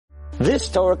This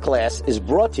Torah class is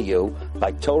brought to you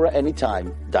by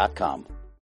TorahAnytime.com.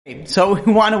 So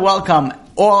we want to welcome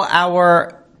all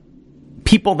our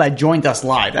people that joined us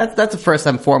live. That's the first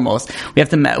and foremost. We have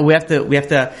to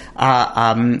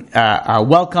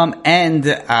welcome, and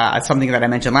something that I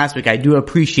mentioned last week. I do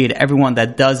appreciate everyone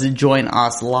that does join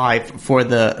us live for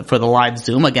the live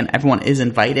Zoom. Again, everyone is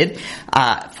invited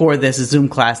for this Zoom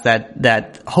class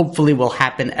that hopefully will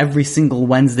happen every single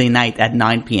Wednesday night at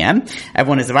 9 p.m.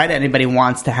 Everyone is invited. Anybody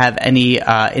wants to have any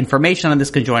information on this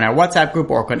can join our WhatsApp group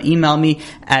or can email me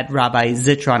at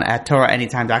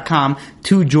rabbizitron@TorahAnytime.com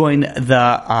to join the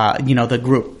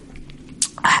group.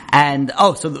 And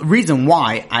so the reason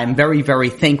why I'm very, very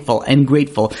thankful and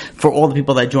grateful for all the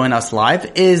people that join us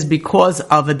live is because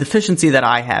of a deficiency that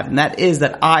I have, and that is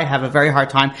that I have a very hard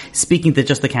time speaking to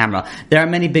just the camera. There are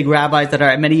many big rabbis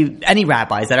any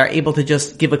rabbis that are able to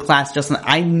just give a class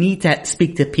I need to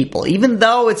speak to people, even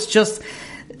though it's just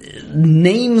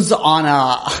names on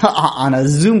a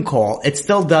Zoom call. It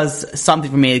still does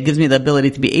something for me. It gives me the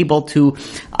ability to be able to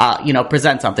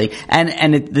present something.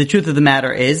 And the truth of the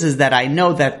matter is that I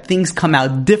know that things come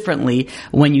out differently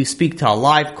when you speak to a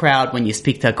live crowd, when you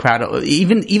speak to a crowd,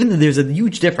 even though there's a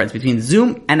huge difference between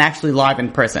Zoom and actually live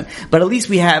in person. But at least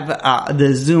we have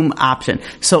the Zoom option.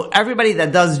 So everybody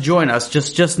that does join us,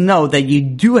 just know that you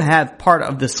do have part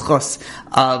of the schus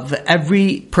of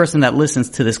every person that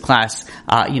listens to this class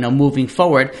moving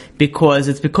forward, because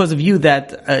it's because of you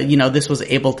that this was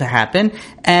able to happen,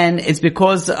 and it's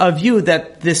because of you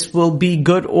that this will be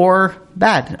good or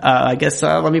bad. I guess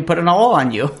let me put it all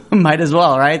on you. Might as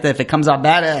well, right? If it comes out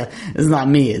bad, it's not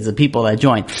me, it's the people that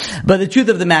join. But the truth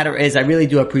of the matter is, I really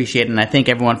do appreciate it, and I thank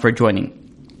everyone for joining.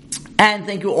 And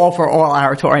thank you all for all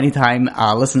our Torah Anytime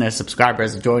listeners,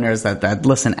 subscribers, joiners that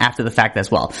listen after the fact as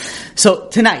well. So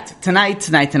tonight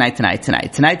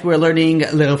we're learning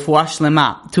L'Refuah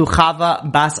Shlema to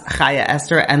Chava Bas Chaya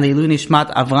Esther and Leilu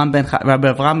Nishmat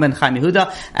Rabbi Avram ben Chaim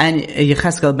Yehuda and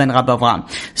Yecheskel ben Rabbi Avram.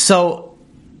 So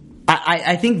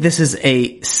I think this is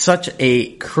such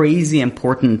a crazy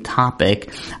important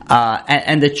topic,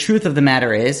 and the truth of the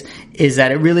matter is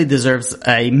that it really deserves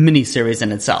a mini series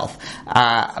in itself.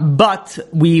 But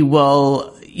we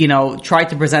will, try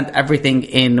to present everything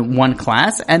in one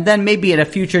class, and then maybe at a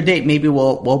future date, maybe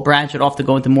we'll branch it off to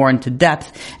go more into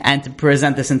depth and to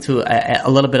present this into a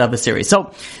little bit of a series.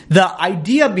 So the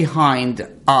idea behind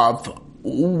of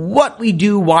what we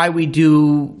do, why we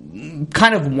do,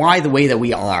 kind of why the way that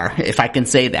we are, if I can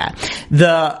say that.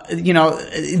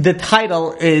 The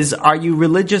title is, are you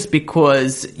religious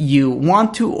because you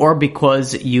want to or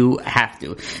because you have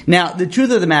to? Now, the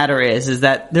truth of the matter is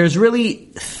that there's really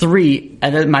three,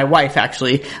 and then my wife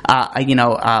actually,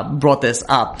 brought this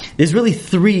up. There's really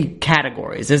three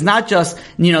categories. There's not just,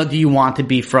 do you want to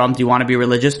be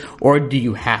religious, or do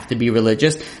you have to be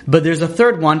religious? But there's a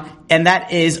third one, and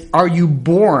that is, are you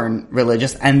born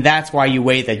religious? And that's why the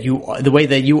way that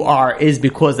you are is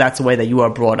because that's the way that you are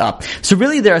brought up. So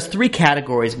really there's three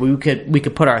categories we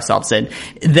could put ourselves in.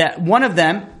 That one of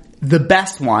them, the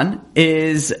best one,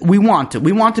 is we want to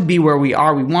be where we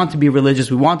are, we want to be religious,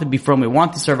 we want to be from, we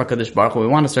want to serve HaKadosh Baruch Hu, we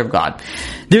want to serve God.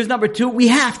 There's number two, we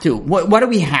have to. What do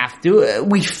we have to?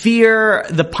 We fear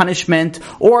the punishment,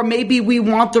 or maybe we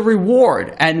want the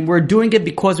reward, and we're doing it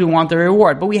because we want the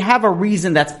reward, but we have a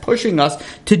reason that's pushing us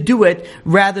to do it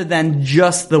rather than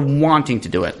just the wanting to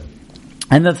do it.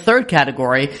 And the third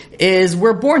category is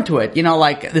we're born to it.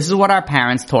 This is what our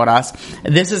parents taught us.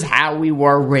 This is how we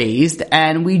were raised,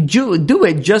 and we do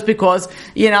it just because,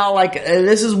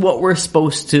 this is what we're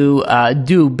supposed to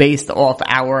do based off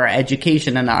our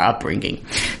education and our upbringing.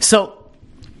 So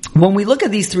when we look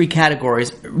at these three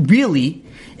categories, really,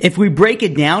 if we break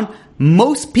it down,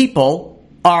 most people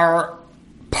are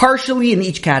partially in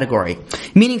each category.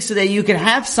 Meaning so that you can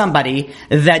have somebody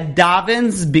that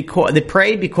davens because they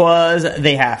pray because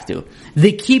they have to.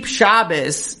 They keep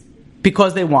Shabbos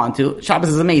because they want to. Shabbos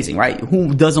is amazing, right?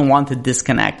 Who doesn't want to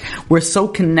disconnect? We're so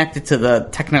connected to the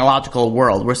technological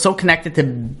world. We're so connected to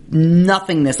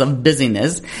nothingness of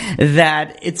busyness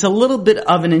that it's a little bit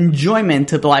of an enjoyment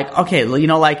to be like, okay,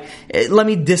 let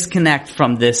me disconnect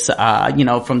from this,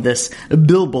 from this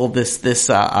bilbil,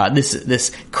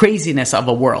 this craziness of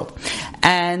a world.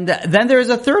 And then there's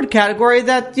a third category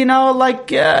that,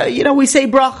 we say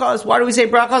brachas. Why do we say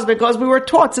brachas? Because we were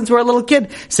taught since we were a little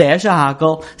kid. Say a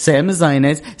shahakal, say a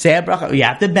mezainis, say a bracha. You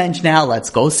have to bench now.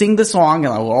 Let's go sing the song,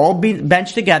 and we'll all be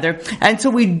benched together. And so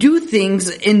we do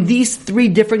things in these three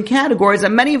different categories,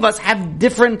 and many of us have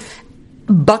different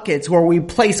buckets where we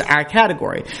place our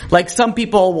category. Like some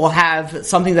people will have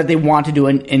something that they want to do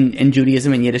in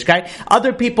Judaism and Yiddishkeit.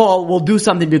 Other people will do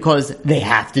something because they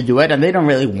have to do it and they don't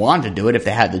really want to do it if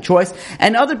they had the choice.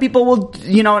 And other people will,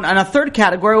 and a third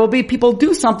category will be people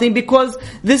do something because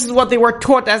this is what they were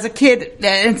taught as a kid.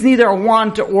 And it's neither a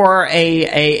want or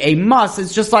a must.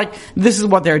 It's just like this is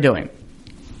what they're doing.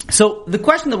 So the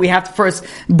question that we have to first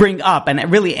bring up and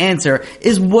really answer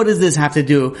is, what does this have to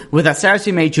do with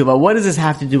Aseres Yemei Tshuva? What does this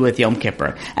have to do with Yom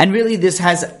Kippur? And really this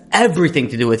has everything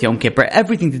to do with Yom Kippur,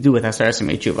 everything to do with Aseres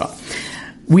Yemei Tshuva.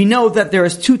 We know that there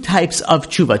is two types of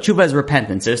tshuva. Tshuva is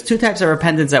repentance. There's two types of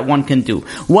repentance that one can do.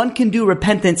 One can do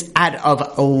repentance out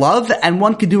of love, and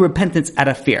one can do repentance out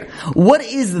of fear. What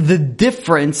is the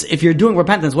difference if you're doing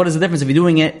repentance? What is the difference if you're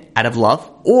doing it out of love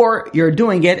or you're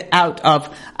doing it out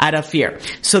of fear?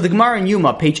 So the Gemara in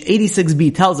Yuma, page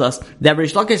 86b, tells us that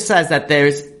Rish Lakish says that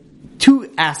there's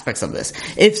two aspects of this.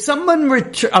 If someone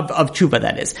of tshuva,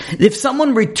 that is, if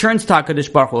someone returns to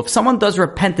HaKadosh Baruch Hu, if someone does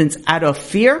repentance out of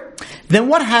fear, then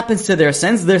what happens to their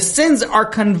sins? Their sins are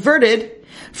converted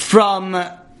from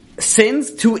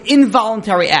sins to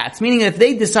involuntary acts. Meaning if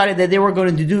they decided that they were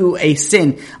going to do a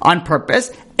sin on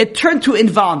purpose, it turned to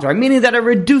involuntary, meaning that it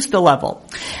reduced the level.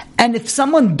 And if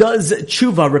someone does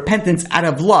tshuva, repentance out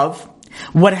of love,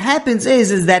 what happens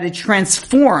is that it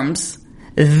transforms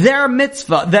their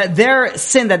mitzvah, their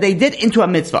sin that they did, into a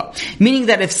mitzvah. Meaning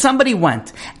that if somebody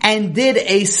went and did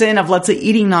a sin of, let's say,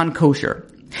 eating non-kosher,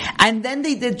 and then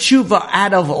they did tshuva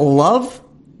out of love,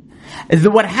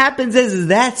 what happens is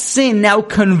that sin now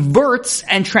converts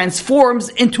and transforms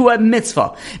into a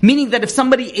mitzvah. Meaning that if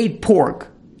somebody ate pork,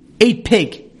 ate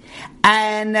pig,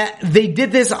 and they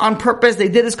did this on purpose, they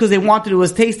did this because they wanted it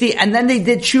was tasty, and then they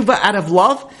did tshuva out of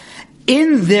love,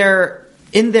 in their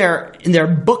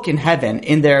book in heaven,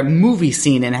 in their movie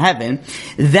scene in heaven,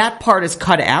 that part is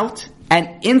cut out,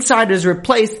 and inside is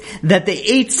replaced that they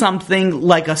ate something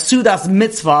like a Sudas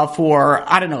mitzvah for,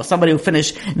 I don't know, somebody who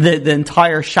finished the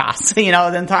entire Shas,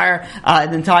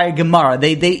 the entire Gemara.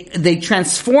 They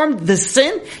transformed the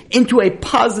sin into a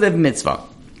positive mitzvah.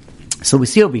 So we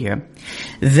see over here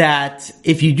that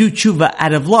if you do tshuva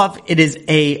out of love, it is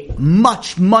a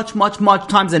much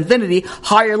times infinity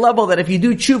higher level than if you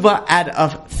do tshuva out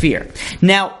of fear.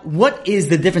 Now, what is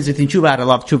the difference between tshuva out of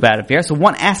love, tshuva out of fear? So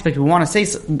one aspect we want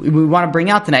to bring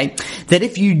out tonight, that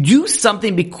if you do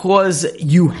something because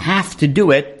you have to do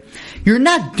it, you're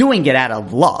not doing it out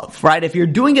of love, right? If you're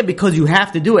doing it because you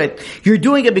have to do it, you're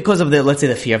doing it because of let's say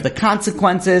the fear of the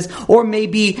consequences, or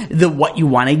maybe what you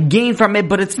want to gain from it,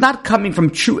 but it's not coming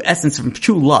from true essence, from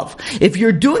true love. If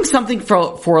you're doing something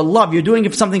for love, you're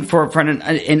doing something for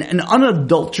an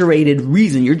unadulterated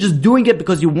reason. You're just doing it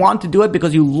because you want to do it,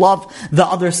 because you love the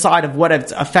other side of what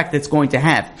effect it's going to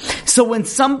have. So when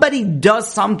somebody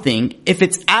does something, if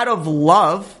it's out of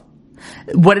love,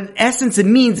 what in essence it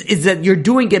means is that you're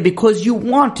doing it because you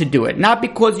want to do it, not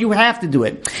because you have to do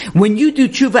it. When you do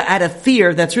tshuva out of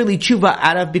fear, that's really tshuva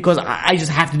out of because I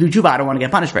just have to do tshuva, I don't want to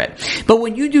get punished for it. But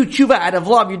when you do tshuva out of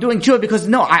love, you're doing tshuva because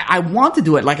no, I want to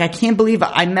do it. Like, I can't believe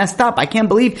I messed up. I can't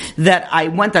believe that I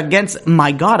went against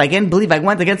my God. I can't believe I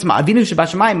went against my Avinu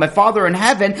Shebashamayim, my Father in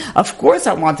heaven. Of course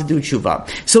I want to do tshuva.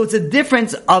 So it's a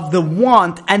difference of the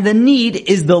want, and the need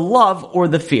is the love or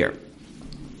the fear.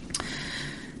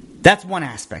 That's one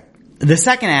aspect. The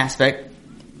second aspect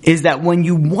is that when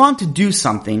you want to do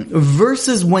something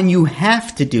versus when you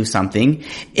have to do something,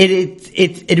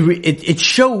 it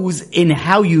shows in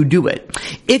how you do it.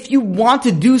 If you want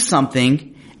to do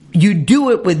something, you do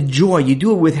it with joy, you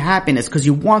do it with happiness because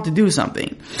you want to do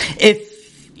something.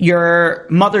 If your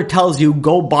mother tells you,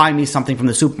 go buy me something from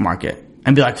the supermarket,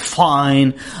 and be like,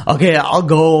 fine, okay, I'll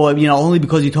go, only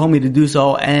because you told me to do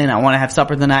so, and I want to have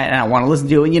supper tonight, and I want to listen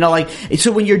to you,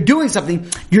 so when you're doing something,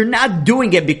 you're not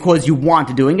doing it because you want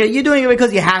to doing it, you're doing it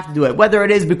because you have to do it. Whether it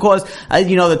is because,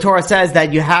 the Torah says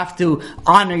that you have to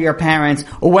honor your parents,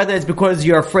 or whether it's because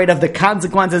you're afraid of the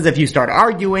consequences if you start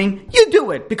arguing, you do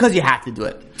it because you have to do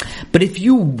it. But if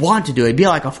you want to do it, be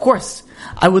like, of course,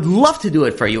 I would love to do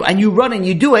it for you, and you run and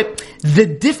you do it, the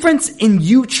difference in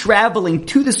you traveling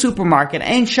to the supermarket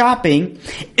and shopping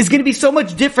is going to be so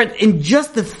much different in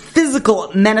just the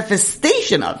physical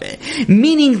manifestation of it.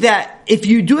 Meaning that if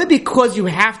you do it because you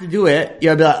have to do it,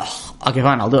 you'll be like, oh, okay,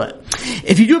 fine, I'll do it.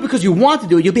 If you do it because you want to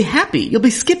do it, you'll be happy, you'll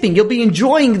be skipping, you'll be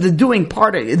enjoying the doing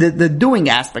part of it, the doing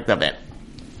aspect of it.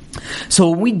 So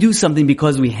when we do something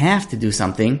because we have to do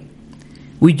something,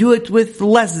 we do it with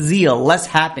less zeal, less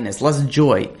happiness, less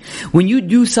joy. When you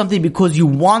do something because you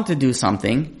want to do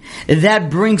something, that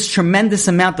brings tremendous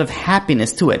amount of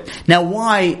happiness to it. Now,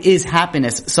 why is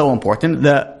happiness so important?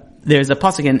 The there's a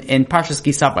pasuk in Parshas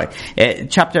Ki Savo,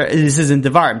 this is in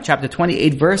Devarim, chapter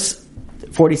 28, verse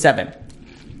 47.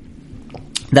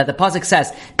 That the pasuk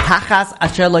says, "Tachas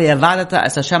asher lo yavadata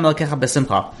es Hashem Elokecha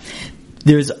b'simcha."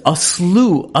 There's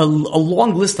a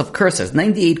long list of curses,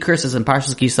 98 curses in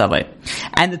Parshas Ki Savo.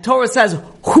 And the Torah says,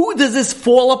 who does this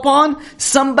fall upon?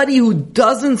 Somebody who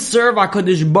doesn't serve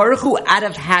HaKadosh Baruch Hu out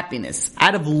of happiness,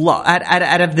 out of love,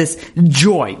 out of this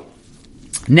joy.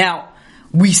 Now,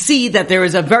 we see that there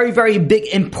is a very, very big,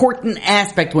 important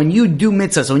aspect when you do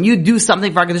mitzvahs, when you do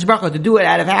something for HaKadosh Baruch Hu, to do it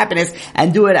out of happiness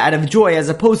and do it out of joy, as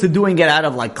opposed to doing it out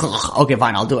of like, okay,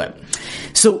 fine, I'll do it.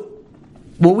 So,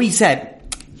 what we said,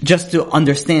 just to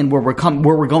understand where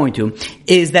we're going to,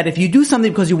 is that if you do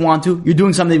something because you want to, you're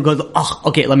doing something because,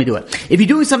 okay, let me do it. If you're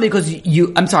doing something because if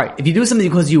you do something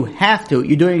because you have to,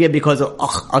 you're doing it because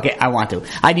okay, I want to,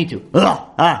 I need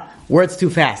to, words too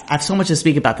fast. I have so much to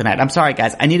speak about tonight. I'm sorry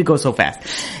guys, I need to go so fast.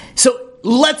 So,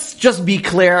 let's just be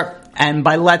clear, and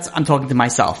by let's, I'm talking to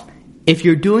myself. If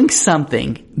you're doing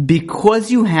something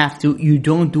because you have to, you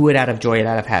don't do it out of joy and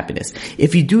out of happiness.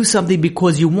 If you do something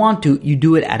because you want to, you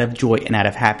do it out of joy and out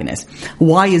of happiness.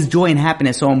 Why is joy and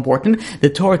happiness so important? The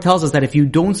Torah tells us that if you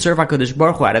don't serve HaKadosh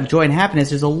Baruch Hu out of joy and happiness,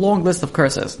 there's a long list of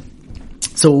curses.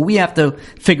 So what we have to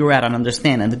figure out and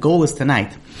understand, and the goal is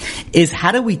tonight, is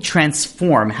how do we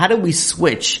transform, how do we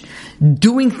switch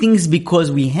doing things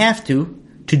because we have to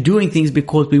doing things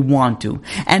because we want to.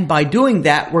 And by doing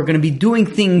that, we're going to be doing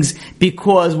things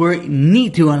because we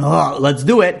need to, and let's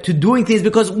do it, to doing things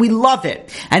because we love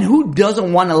it. And who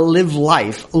doesn't want to live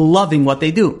life loving what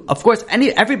they do? Of course,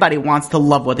 everybody wants to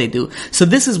love what they do. So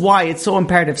this is why it's so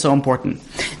imperative, so important.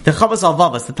 The Chavos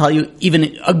Halvavos, to tell you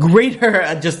even a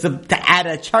greater, just to add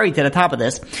a cherry to the top of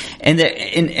this, in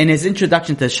his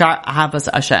introduction to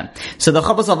Ahavas Hashem. So the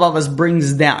Chavos Halvavos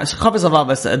brings down, Chavos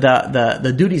Halvavos,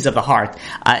 the duties of the heart,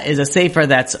 is a sefer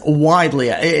that's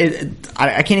widely,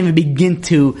 I can't even begin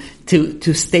to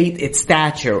state its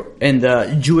stature in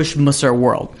the Jewish Musar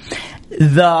world.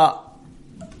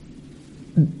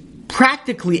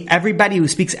 Practically everybody who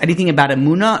speaks anything about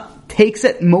Emunah takes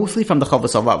it mostly from the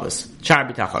Chavos Halvavos, Sha'ar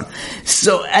B'tachon.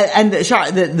 So, and the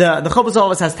Chavos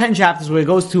Halvavos has 10 chapters where it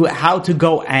goes to how to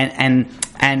go and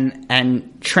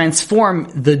transform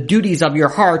the duties of your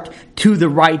heart to the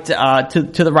right,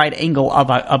 to the right angle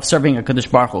of serving a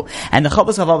HaKadosh Baruch Hu. And the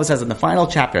Chavos Halvavos says in the final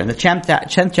chapter, in the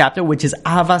 10th chapter, which is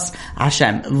Ahavas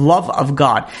Hashem, love of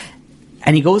God.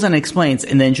 And he goes on and explains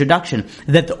in the introduction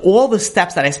that all the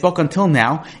steps that I spoke until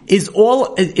now is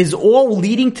all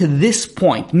leading to this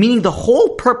point, meaning the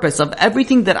whole purpose of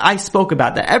everything that I spoke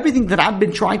about, that everything that I've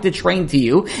been trying to train to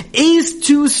you, is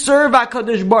to serve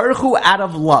HaKadosh Baruch Hu out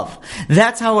of love.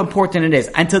 That's how important it is.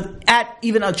 And to add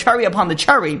even a cherry upon the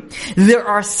cherry, there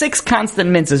are 6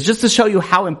 constant mitzvahs, just to show you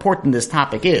how important this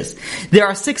topic is. There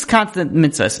are 6 constant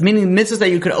mitzvahs, meaning mitzvahs that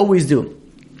you could always do.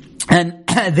 And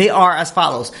they are as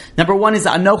follows. Number 1 is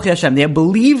Anochi Hashem. They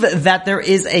believe that there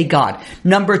is a God.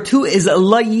 Number 2 is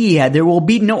La Yiyeh. There will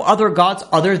be no other gods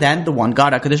other than the one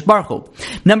God, HaKadosh Baruch Hu.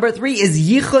 Number 3 is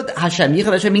Yichud Hashem.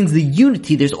 Yichud Hashem means the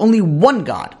unity. There's only one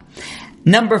God.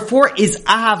 Number 4 is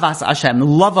Ahavas Hashem,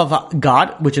 love of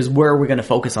God, which is where we're going to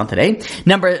focus on today.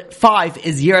 Number 5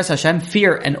 is Yiras Hashem,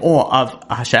 fear and awe of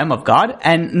Hashem, of God.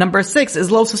 And number 6 is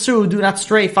Lo Sasru, do not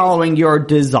stray following your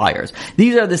desires.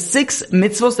 These are the 6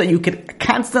 mitzvos that you can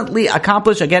constantly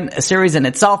accomplish. Again, a series in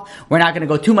itself. We're not going to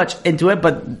go too much into it,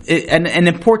 but an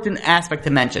important aspect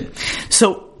to mention.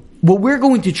 So, what we're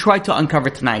going to try to uncover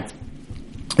tonight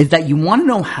is that you want to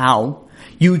know how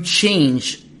you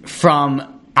change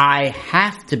from I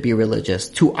have to be religious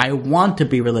to I want to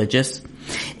be religious,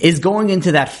 is going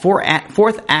into that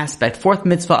fourth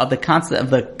mitzvah of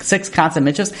the 6 constant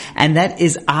mitzvahs, and that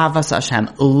is Ahavas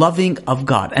Hashem, loving of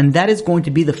God. And that is going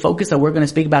to be the focus that we're going to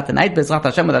speak about tonight, B'ezrat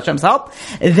Hashem, with Hashem's help.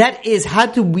 That is, how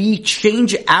do we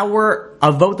change our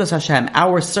avodas Hashem,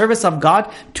 our service of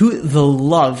God, to the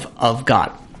love of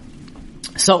God?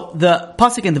 So the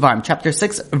pasuk in Devarim, chapter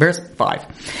 6, verse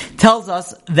 5, tells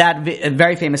us that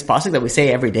very famous pasuk that we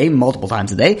say every day, multiple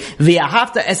times a day.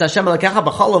 V'ahavta es Hashem Elokecha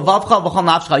b'chol levavcha v'chol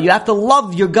nafshecha. You have to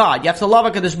love your God. You have to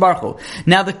love HaKadosh Baruch Hu.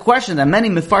 Now the question that many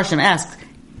Mefarshim ask,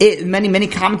 many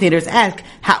commentators ask,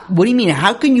 what do you mean?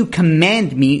 How can you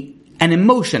command me an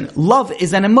emotion? Love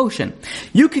is an emotion.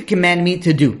 You could command me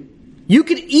to do. You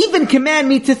could even command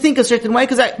me to think a certain way,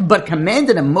 but command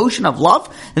an emotion of love?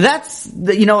 That's,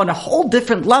 on a whole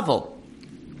different level.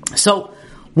 So,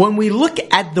 when we look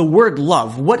at the word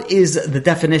love, what is the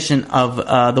definition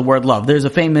of the word love? There's a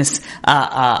famous,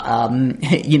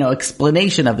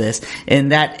 explanation of this,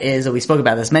 and that is, we spoke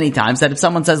about this many times, that if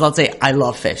someone says, let's say, I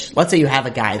love fish. Let's say you have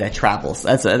a guy that travels,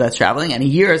 that's traveling, and he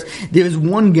hears there's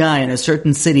one guy in a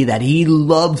certain city that he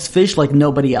loves fish like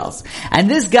nobody else. And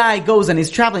this guy goes and he's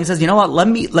traveling, he says, you know what, let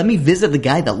me visit the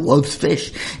guy that loves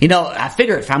fish. I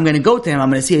figure if I'm going to go to him, I'm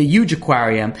going to see a huge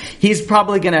aquarium. He's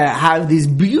probably going to have these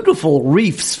beautiful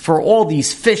reefs for all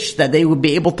these fish that they would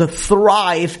be able to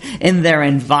thrive in their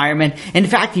environment. In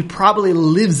fact, he probably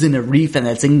lives in a reef and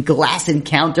it's in glass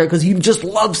encounter because he just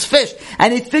loves fish.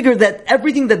 And they figure that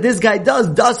everything that this guy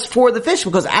does for the fish,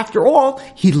 because after all,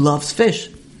 he loves fish.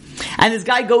 And this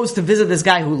guy goes to visit this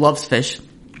guy who loves fish,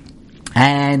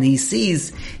 and he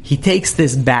takes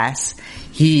this bass,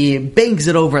 he bangs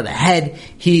it over the head,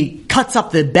 he cuts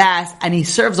up the bass, and he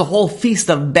serves a whole feast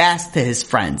of bass to his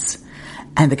friends.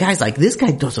 And the guy's like, this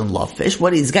guy doesn't love fish.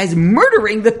 What is this guy's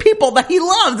murdering the people that he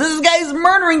loves? This guy's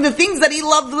murdering the things that he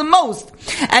loves the most.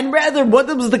 And rather, what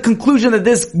was the conclusion that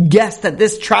this guest, that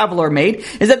this traveler made,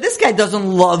 is that this guy doesn't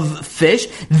love fish.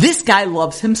 This guy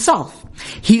loves himself.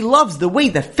 He loves the way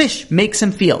that fish makes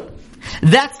him feel.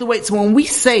 That's the way. So when we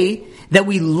say that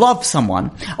we love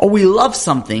someone or we love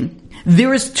something,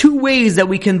 there is two ways that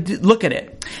we can look at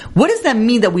it. What does that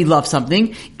mean that we love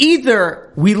something?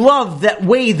 Either we love that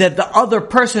way that the other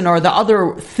person or the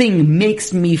other thing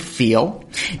makes me feel,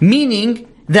 meaning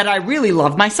that I really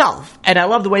love myself and I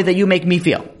love the way that you make me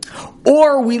feel.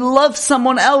 Or we love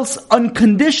someone else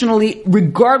unconditionally,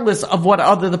 regardless of what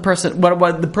the person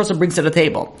brings to the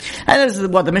table. And this is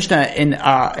what the Mishnah in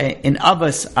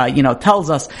Avos, tells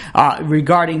us,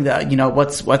 regarding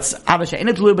what's Avos and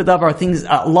it's a little bit of our things,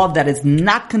 love that is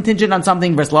not contingent on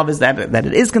something versus love is that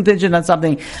it is contingent on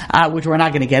something, which we're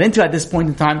not going to get into at this point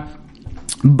in time.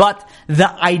 But the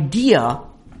idea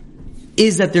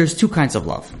is that there's two kinds of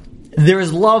love. There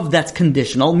is love that's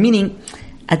conditional, meaning,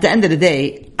 at the end of the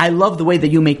day, I love the way that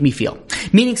you make me feel.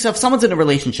 Meaning, so if someone's in a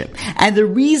relationship, and the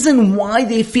reason why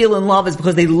they feel in love is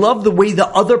because they love the way the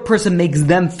other person makes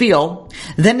them feel,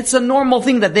 then it's a normal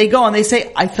thing that they go and they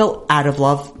say, I fell out of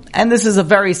love. And this is a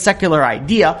very secular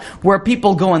idea where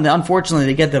people go and unfortunately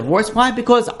they get divorced. Why?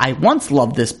 Because I once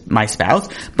loved my spouse,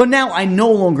 but now I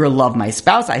no longer love my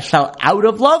spouse. I fell out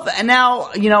of love, and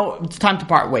now, it's time to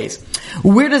part ways.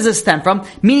 Where does this stem from?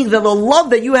 Meaning that the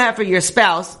love that you have for your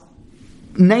spouse,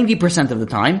 90% of the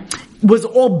time, was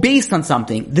all based on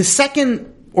something. The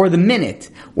second or the minute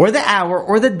or the hour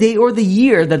or the day or the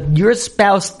year that your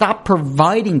spouse stopped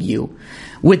providing you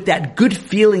with that good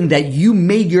feeling that you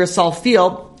made yourself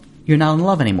feel, you're not in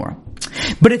love anymore.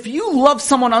 But if you love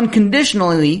someone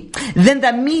unconditionally, then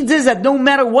that means is that no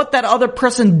matter what that other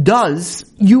person does,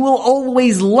 you will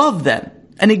always love them.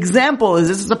 An example is,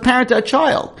 this is a parent to a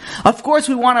child. Of course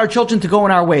we want our children to go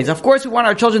in our ways. Of course we want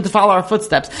our children to follow our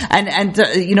footsteps and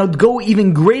to, go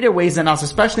even greater ways than us,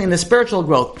 especially in the spiritual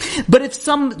growth. But if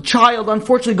some child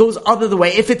unfortunately goes other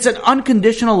way, if it's an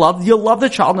unconditional love, you'll love the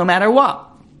child no matter what.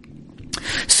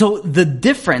 So the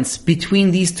difference between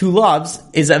these two loves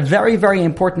is a very, very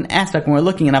important aspect when we're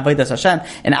looking at Avodas Hashem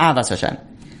and Avas Hashem.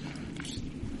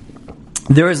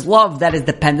 There is love that is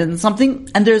dependent on something,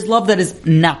 and there is love that is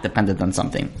not dependent on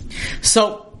something.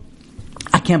 So,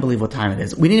 I can't believe what time it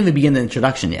is. We didn't even begin the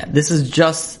introduction yet. This is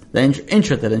just the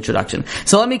intro to the introduction.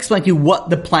 So let me explain to you what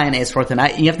the plan is for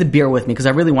tonight. You have to bear with me because I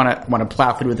really want to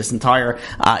plow through this entire,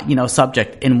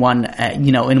 subject in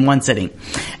one sitting.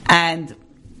 And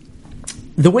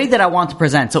the way that I want to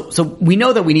present, so we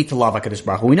know that we need to love HaKadosh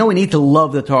Baruch Hu. We know we need to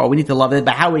love the Torah. We need to love it,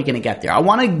 but how are we going to get there? I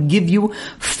want to give you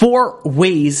 4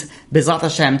 ways, B'ezrat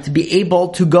Hashem, to be able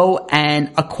to go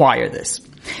and acquire this.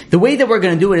 The way that we're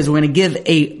going to do it is we're going to give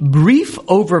a brief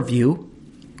overview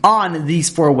on these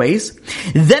 4 ways.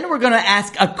 Then we're going to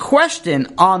ask a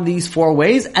question on these 4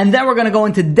 ways, and then we're going to go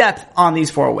into depth on these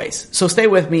 4 ways. So stay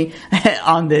with me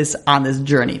on this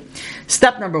journey.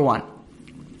 Step number 1.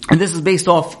 And this is based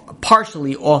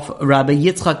partially off Rabbi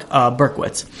Yitzchak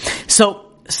Berkowitz. So,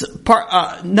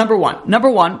 number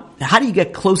one, how do you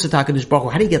get closer to HaKadosh Baruch Hu?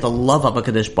 How do you get the love of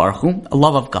HaKadosh Baruch Hu, a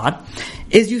love of God?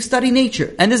 Is you study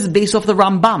nature. And this is based off the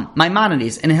Rambam,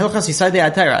 Maimonides, in Hilchas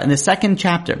Yisodei HaTorah, in the 2nd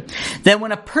chapter. That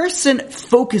when a person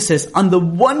focuses on the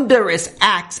wondrous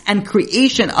acts and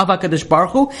creation of HaKadosh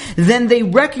Baruch Hu, then they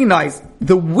recognize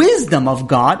the wisdom of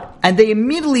God, and they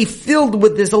immediately filled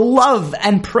with this love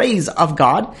and praise of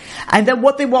God. And then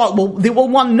what they want, they will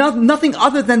want nothing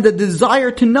other than the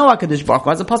desire to know HaKadosh Baruch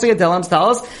Hu. As the Pasuk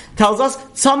tells us,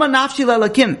 Tzama nafshi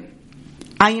le'Elokim.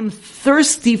 I am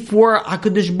thirsty for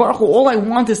HaKadosh Baruch Hu. All I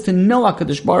want is to know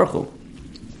HaKadosh Baruch Hu.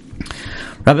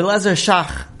 Rabbi Eliezer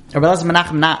Shach Rabbi Elazar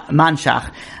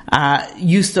Menachem Manshach,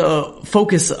 used to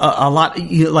focus a lot,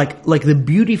 like the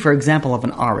beauty, for example, of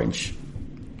an orange.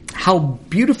 How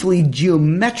beautifully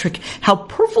geometric, how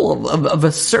perfect of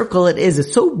a circle it is.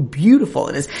 It's so beautiful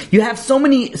it is. You have so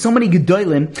many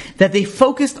Gedolim that they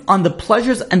focused on the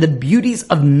pleasures and the beauties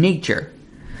of nature.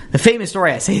 The famous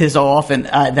story, I say this so often,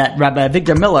 that Rabbi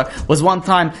Victor Miller was one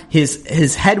time,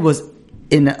 his head was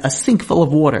in a sink full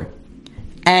of water.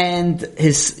 And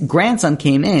his grandson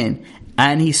came in,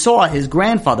 and he saw his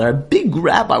grandfather, a big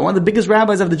rabbi, one of the biggest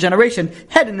rabbis of the generation,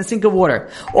 head in a sink of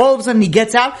water. All of a sudden he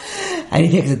gets out, and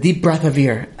he takes a deep breath of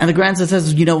air. And the grandson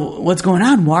says, what's going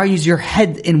on? Why is your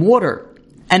head in water?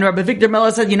 And Rabbi Victor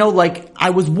Miller said, I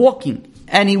was walking.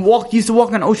 And he used to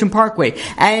walk on Ocean Parkway.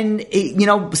 And,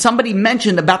 somebody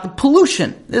mentioned about the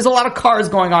pollution. There's a lot of cars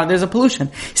going on. There's a pollution.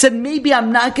 He said, maybe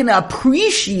I'm not going to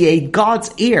appreciate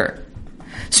God's air.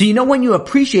 So when you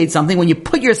appreciate something, when you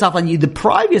put yourself on, you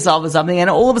deprive yourself of something, and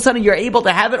all of a sudden you're able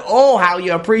to have it, how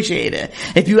you appreciate it.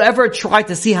 If you ever try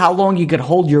to see how long you could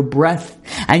hold your breath,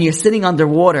 and you're sitting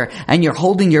underwater, and you're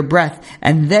holding your breath,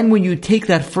 and then when you take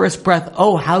that first breath,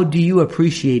 how do you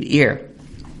appreciate air?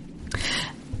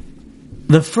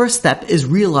 The first step is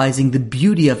realizing the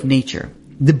beauty of nature.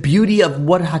 The beauty of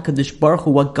what HaKadosh Baruch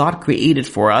Hu, what God created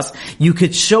for us. You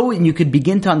could show and you could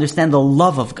begin to understand the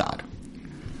love of God.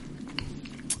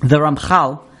 The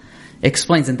Ramchal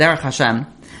explains in Derech Hashem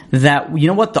that,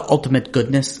 what the ultimate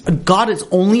goodness? God is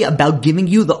only about giving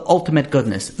you the ultimate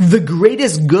goodness. The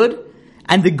greatest good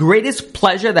and the greatest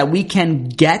pleasure that we can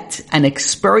get and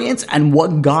experience, and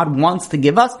what God wants to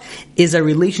give us, is a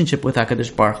relationship with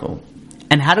HaKadosh Baruch Hu.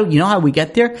 And how we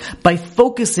get there? By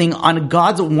focusing on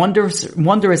God's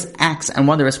wondrous acts and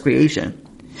wondrous creation.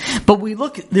 But we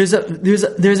look, there's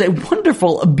a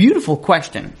wonderful, a beautiful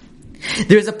question.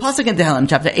 There's a pasuk in Tehillim,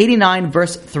 chapter 89,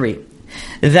 verse 3,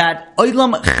 that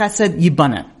Olam Chesed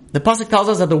Yibana. The pasuk tells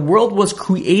us that the world was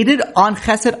created on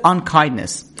Chesed, on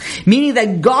kindness, meaning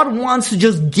that God wants to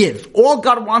just give. All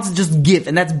God wants to just give,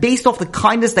 and that's based off the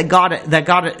kindness that God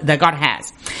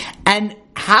has. And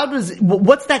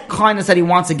what's that kindness that He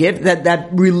wants to give? That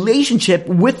relationship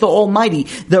with the Almighty,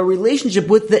 the relationship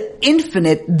with the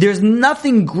Infinite. There's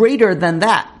nothing greater than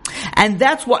that, and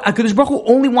that's what HaKadosh Baruch Hu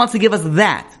only wants to give us.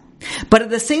 That. But at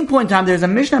the same point in time, there's a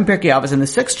Mishnah in Pirkei Avos in the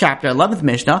 6th chapter, 11th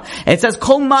Mishnah. It says,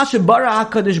 "Kol ma shebara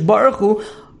HaKadosh Baruch Hu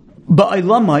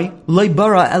ba'olamai lo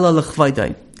bara ela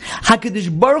l'chvaydai."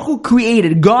 HaKadosh Baruch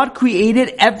Hu God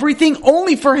created everything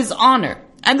only for His honor.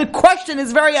 And the question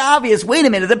is very obvious. Wait a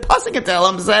minute. The pasuk in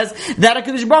Tehillim says that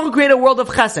HaKadosh Baruch Hu created a world of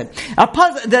chesed.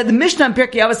 The Mishnah in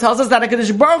Pirkei Avos tells us that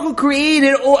HaKadosh Baruch Hu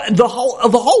created the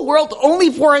whole world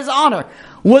only for His honor.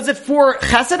 Was it for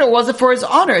chesed or was it for His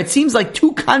honor? It seems like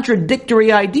two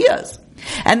contradictory ideas.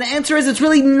 And the answer is it's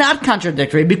really not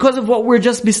contradictory because of what we're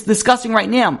just discussing right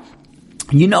now.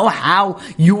 You know how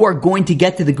you are going to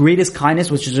get to the greatest kindness,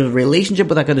 which is a relationship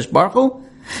with HaKadosh Baruch Hu?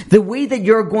 The way that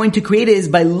you're going to create it is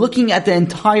by looking at the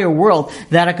entire world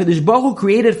that HaKadosh Baruch Hu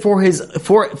created for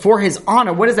His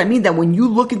honor. What does that mean? That when you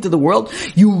look into the world,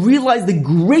 you realize the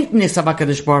greatness of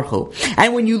HaKadosh Baruch Hu.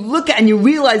 And when you look and you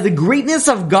realize the greatness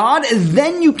of God,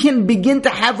 then you can begin to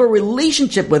have a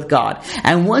relationship with God.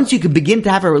 And once you can begin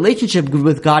to have a relationship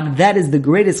with God, that is the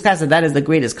greatest chesed, that is the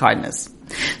greatest kindness.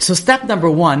 So step number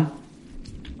 1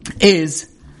 is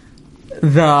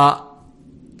the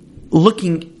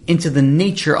looking into the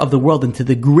nature of the world, into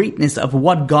the greatness of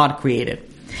what God created.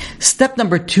 Step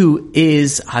number 2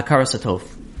 is Hakaras Hatov,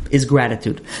 is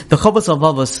gratitude. The Chovos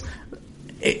HaLevavos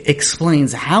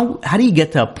explains how do you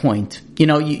get to a point?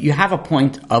 You have a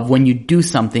point of when you do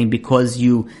something because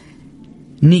you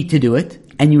need to do it,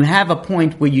 and you have a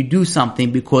point where you do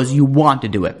something because you want to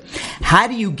do it. How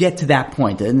do you get to that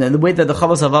point? And the way that the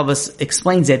Chovos HaLevavos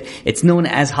explains it, it's known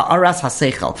as Ha'aras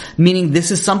HaSeichel, meaning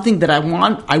this is something that I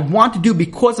want to do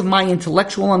because of my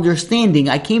intellectual understanding.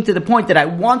 I came to the point that I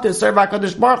want to serve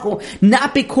HaKadosh Baruch Hu,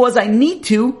 not because I need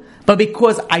to, but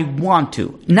because I want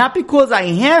to. Not because I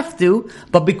have to,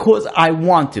 but because I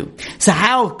want to. So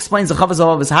how, explains the Chovos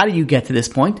HaLevavos, how do you get to this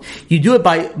point? You do it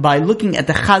by looking at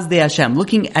the Chazdei Hashem,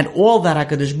 looking at all that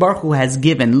HaKadosh Baruch Hu has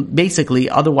given,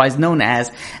 basically, otherwise known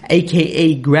as,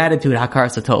 aka gratitude,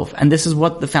 Hakaras Hatov. And this is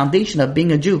what the foundation of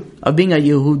being a Jew, of being a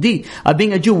Yehudi, of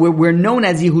being a Jew. We're known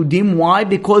as Yehudim. Why?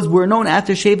 Because we're known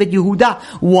after Shevet Yehuda.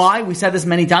 Why? We said this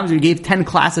many times. We gave 10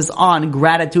 classes on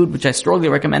gratitude, which I strongly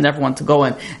recommend everyone to go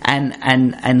and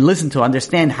and listen to,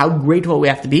 understand how grateful we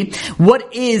have to be.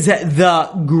 What is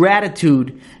the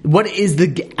gratitude? What is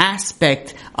the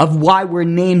aspect of why we're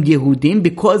named Yehudim?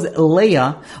 Because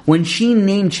Leah, when she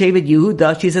named Shevet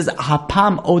Yehuda, she says,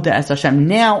 Hapam Oda Es Hashem.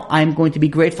 Now I'm going to be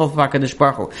grateful for HaKadosh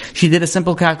Baruch Hu. She did a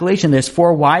simple calculation. There's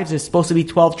 4 wives. There's supposed to be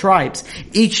 12 tribes.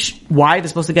 Each wife is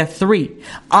supposed to get 3.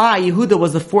 Yehuda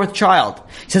was the 4th child.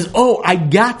 She says, I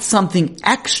got something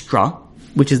extra,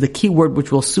 which is the key word which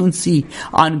we'll soon see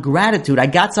on gratitude. I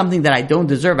got something that I don't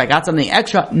deserve. I got something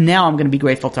extra. Now I'm going to be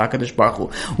grateful to HaKadosh Baruch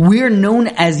Hu. We're known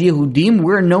as Yehudim.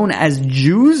 We're known as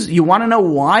Jews. You want to know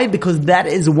why? Because that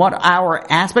is what our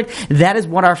aspect, that is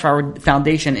what our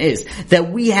foundation is.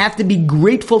 That we have to be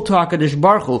grateful to HaKadosh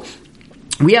Baruch Hu.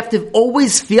 We have to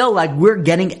always feel like we're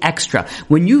getting extra.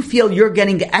 When you feel you're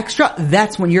getting extra,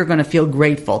 that's when you're going to feel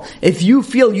grateful. If you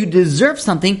feel you deserve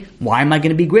something, why am I going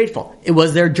to be grateful? It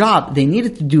was their job. They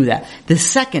needed to do that.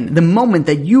 The moment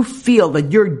that you feel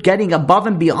that you're getting above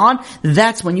and beyond,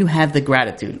 that's when you have the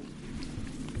gratitude.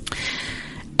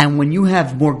 And when you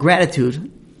have more gratitude,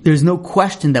 there's no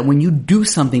question that when you do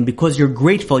something because you're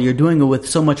grateful, you're doing it with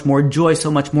so much more joy,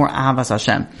 so much more ahavas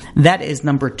Hashem. That is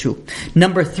number 2.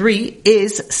 Number 3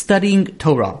 is studying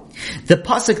Torah. The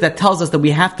pasuk that tells us that we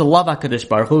have to love HaKadosh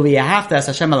Baruch Hu, v'yahavta es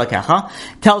Hashem Elokecha,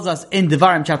 tells us in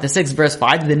Devarim chapter 6 verse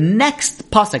 5, the next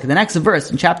pasuk, the next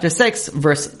verse in chapter 6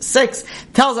 verse 6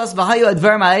 tells us, v'hayu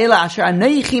advarim ha'ela asher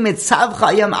anoichi mitzavcha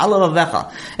hayom al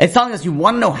levavecha. It's telling us, you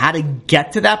want to know how to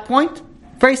get to that point?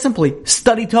 Very simply,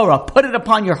 study Torah. Put it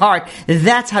upon your heart.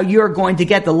 That's how you're going to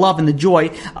get the love and the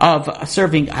joy of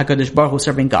serving HaKadosh Baruch Hu,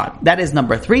 serving God. That is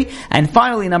number 3. And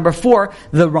finally, number 4,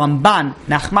 the Ramban,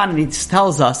 Nachmanides,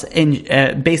 tells us,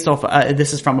 based off,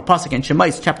 this is from a pasuk in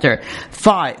Shemais, chapter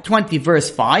 20, verse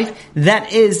 5,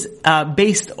 that is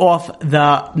based off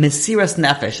the Mesiras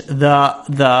Nefesh,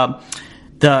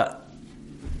 the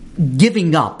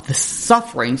giving up, the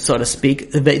suffering, so to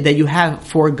speak, that you have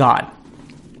for God.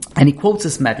 And he quotes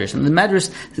this medrash, and the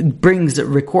medrash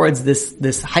records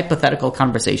this hypothetical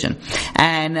conversation.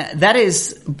 And that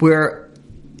is where,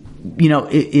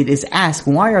 it is asked,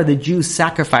 why are the Jews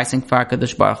sacrificing for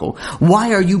HaKadosh Baruch Hu?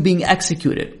 Why are you being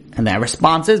executed? And that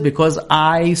response is, because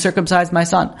I circumcised my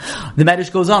son. The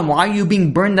Medrash goes on, why are you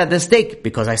being burned at the stake?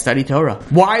 Because I study Torah.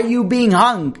 Why are you being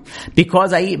hung?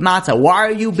 Because I eat matzah. Why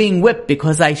are you being whipped?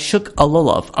 Because I shook a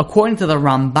lulav. According to the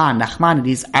Ramban,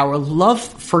 Nachmanides, our love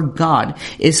for God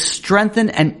is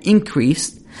strengthened and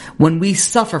increased when we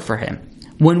suffer for Him.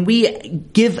 When we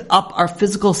give up our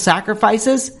physical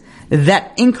sacrifices,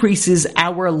 that increases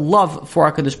our love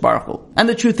for HaKadosh Baruch Hu. And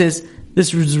the truth is,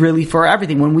 this is really for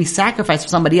everything. When we sacrifice for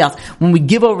somebody else, when we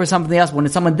give over something else, when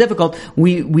it's someone difficult,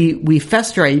 we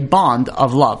fester a bond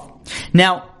of love.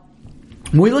 Now,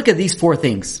 when we look at these 4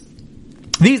 things,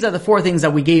 these are the 4 things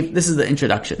that we gave. This is the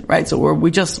introduction, right? So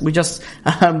we just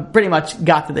pretty much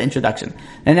got to the introduction.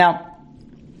 And now,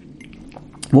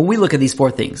 when we look at these 4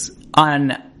 things,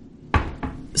 on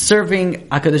serving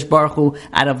HaKadosh Baruch Hu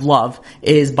out of love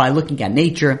is by looking at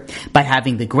nature, by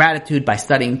having the gratitude, by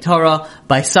studying Torah,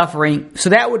 by suffering.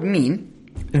 So that would mean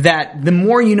that the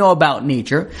more you know about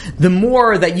nature, the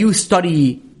more that you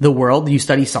study the world, you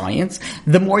study science,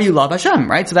 the more you love Hashem,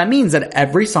 right? So that means that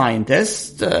every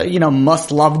scientist,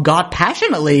 must love God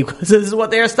passionately because this is what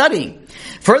they are studying.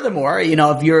 Furthermore,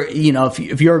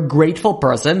 if you're a grateful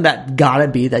person, that gotta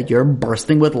be that you're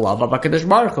bursting with love of HaKadosh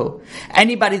Baruch Hu.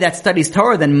 Anybody that studies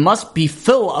Torah then must be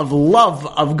full of love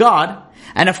of God.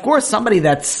 And of course, somebody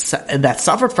that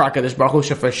suffered for HaKadosh Baruch Hu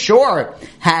should for sure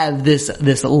have this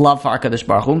love for HaKadosh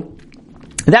Baruch Hu.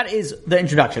 That is the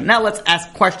introduction. Now let's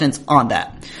ask questions on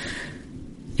that.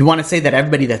 You want to say that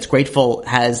everybody that's grateful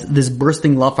has this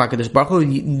bursting love for HaKadosh Baruch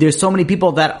Hu? There's so many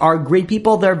people that are great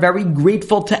people. They're very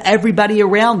grateful to everybody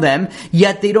around them,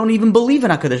 yet they don't even believe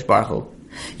in HaKadosh Baruch Hu.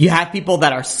 You have people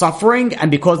that are suffering, and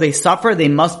because they suffer, they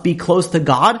must be close to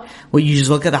God. Well, you just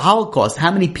look at the Holocaust.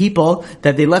 How many people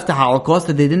that they left the Holocaust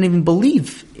that they didn't even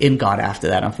believe in God after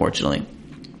that, unfortunately.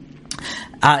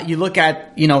 You look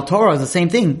at, Torah is the same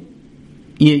thing.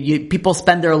 People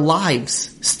spend their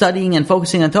lives studying and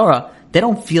focusing on Torah. They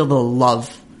don't feel the love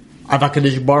of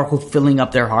HaKadosh Baruch Hu filling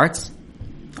up their hearts.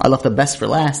 I left the best for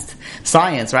last.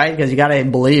 Science, right? Because you gotta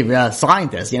believe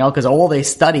scientists, because all they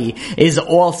study is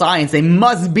all science. They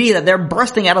must be that they're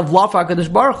bursting out of love for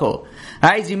HaKadosh Baruch Hu.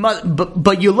 Right? So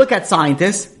but you look at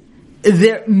scientists,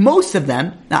 most of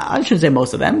them, now I shouldn't say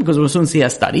most of them, because we'll soon see a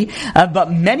study,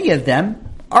 but many of them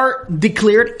are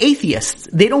declared atheists.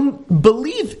 They don't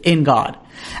believe in God.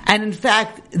 And in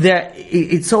fact,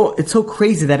 it's so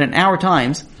crazy that in our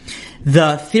times,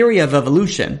 the theory of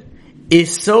evolution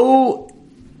is so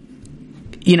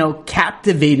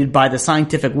captivated by the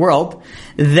scientific world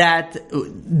that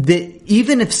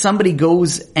even if somebody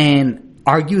goes and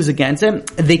argues against it,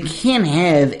 they can't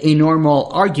have a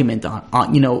normal argument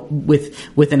on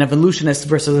with an evolutionist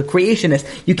versus a creationist.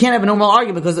 You can't have a normal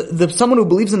argument because someone who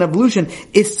believes in evolution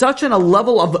is such on a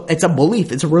level of, it's a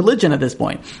belief, it's a religion at this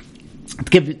point.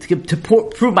 To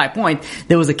prove my point,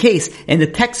 there was a case in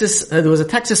there was a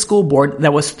Texas school board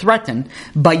that was threatened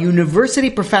by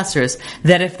university professors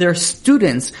that if their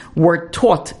students were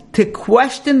taught to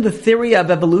question the theory of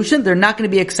evolution, they're not going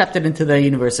to be accepted into the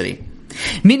university.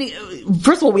 Meaning,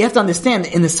 first of all, we have to understand,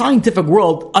 in the scientific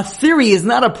world, a theory is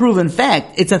not a proven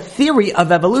fact. It's a theory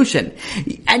of evolution.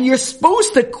 And you're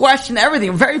supposed to question everything.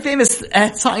 A very famous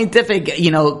scientific,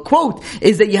 quote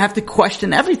is that you have to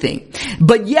question everything.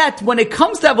 But yet, when it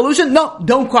comes to evolution, no,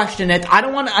 don't question it. I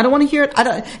don't want to hear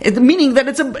it. Meaning that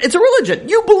it's a religion.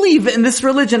 You believe in this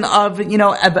religion of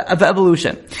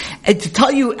evolution. And to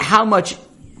tell you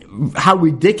how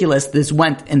ridiculous this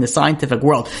went in the scientific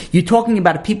world. You're talking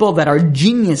about people that are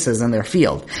geniuses in their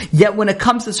field. Yet when it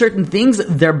comes to certain things,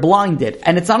 they're blinded.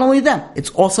 And it's not only them, it's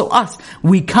also us.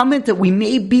 We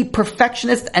may be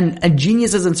perfectionists and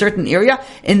geniuses in certain area.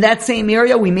 In that same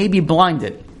area, we may be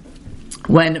blinded.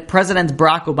 When President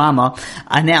Barack Obama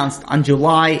announced on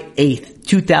July 8th,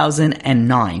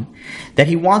 2009, that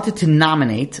he wanted to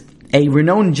nominate a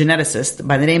renowned geneticist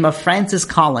by the name of Francis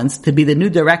Collins to be the new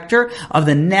director of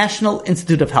the National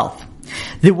Institute of Health.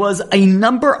 There was a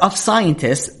number of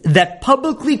scientists that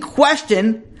publicly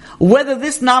questioned whether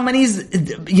this nominee,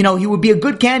 he would be a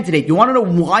good candidate. You want to know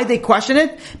why they questioned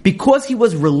it? Because he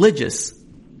was religious.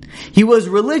 He was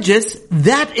religious.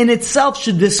 That in itself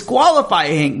should disqualify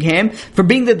him for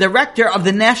being the director of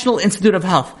the National Institute of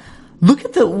Health. Look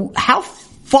at how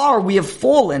far we have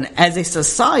fallen as a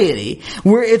society,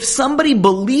 where if somebody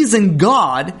believes in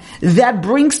God, that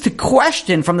brings to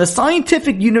question from the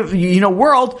scientific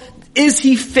world, is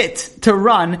he fit to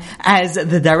run as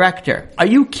the director? Are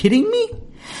you kidding me?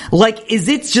 Is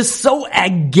it just so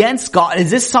against God?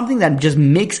 Is this something that just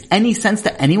makes any sense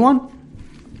to anyone?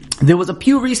 There was a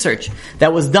Pew Research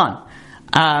that was done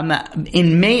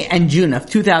in May and June of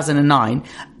 2009.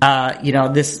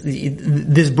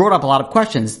 This brought up a lot of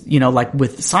questions,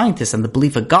 with scientists and the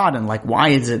belief of God, and why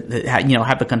is it,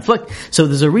 have a conflict? So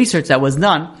there's a research that was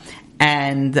done,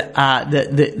 and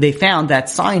they found that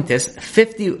scientists,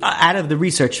 50 out of the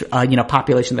research,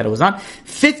 population that it was on,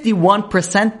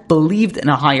 51% believed in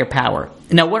a higher power.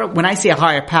 Now, when I say a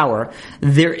higher power,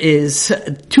 there is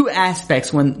two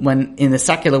aspects when in the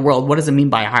secular world, what does it mean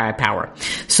by a higher power?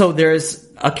 So there's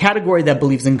a category that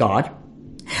believes in God,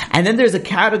 and then there's a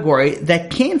category that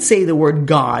can't say the word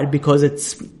God because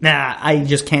I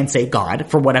just can't say God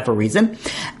for whatever reason,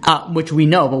 which we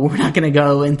know, but we're not going to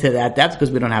go into that depth because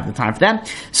we don't have the time for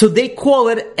that. So they call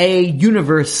it a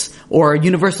universe or a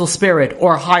universal spirit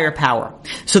or a higher power.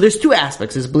 So there's two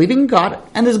aspects. There's believing in God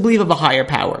and there's belief of a higher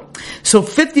power. So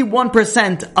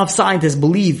 51% of scientists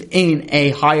believe in a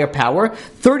higher power.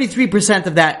 33%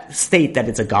 of that state that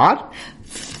it's a God.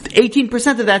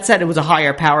 18% of that said it was a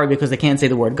higher power because they can't say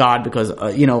the word God because,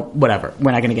 whatever.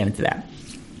 We're not going to get into that.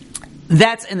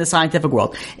 That's in the scientific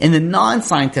world. In the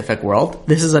non-scientific world,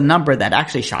 this is a number that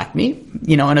actually shocked me,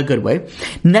 in a good way.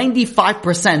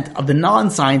 95% of the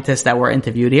non-scientists that were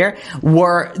interviewed here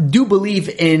do believe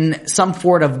in some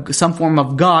form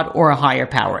of God or a higher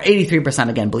power. 83%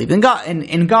 again believed in God.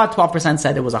 In God, 12%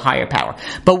 said it was a higher power.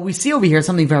 But we see over here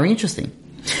something very interesting.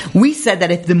 We said that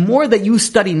if the more that you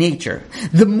study nature,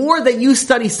 the more that you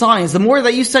study science, the more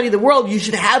that you study the world, you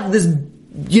should have this,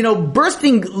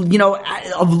 bursting,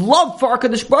 of love for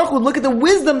HaKadosh Baruch Hu. Look at the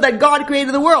wisdom that God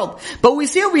created the world. But we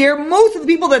see over here, most of the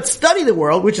people that study the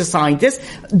world, which is scientists,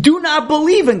 do not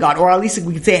believe in God, or at least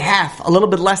we could say half, a little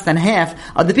bit less than half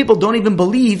of the people don't even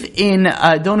believe in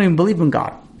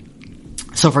God.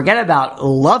 So forget about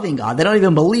loving God. They don't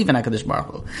even believe in HaKadosh Baruch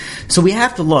Hu. So we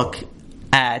have to look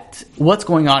at what's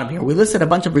going on here. We listed a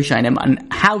bunch of Rishonim on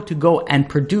how to go and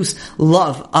produce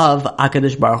love of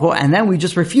HaKadosh Baruch Hu, and then we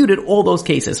just refuted all those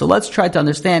cases. So let's try to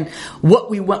understand what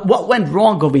went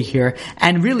wrong over here,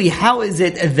 and really how is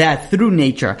it that through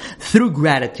nature, through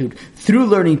gratitude, through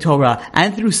learning Torah,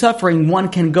 and through suffering, one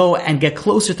can go and get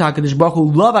closer to HaKadosh Baruch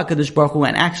Hu, love HaKadosh Baruch Hu,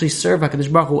 and actually serve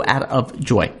HaKadosh Baruch Hu out of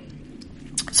joy.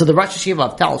 So the Rosh Yeshiva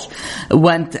of Talsh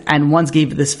went and once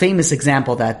gave this famous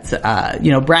example that,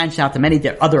 branched out to many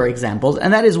other examples.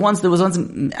 And that is there was once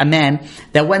a man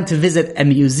that went to visit a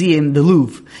museum, the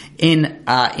Louvre,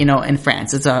 in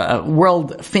France. It's a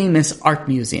world famous art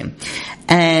museum.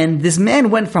 And this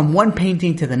man went from one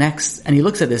painting to the next, and he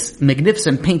looks at this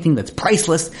magnificent painting that's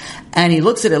priceless, and he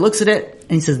looks at it,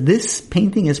 and he says, this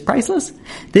painting is priceless?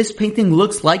 This painting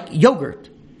looks like yogurt.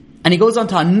 And he goes on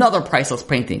to another priceless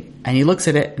painting, and he looks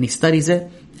at it, and he studies it,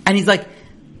 and he's like,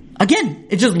 again,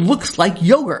 it just looks like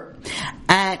yogurt.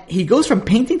 And he goes from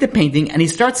painting to painting, and he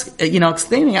starts,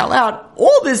 exclaiming out loud,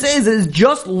 all this is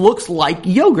just looks like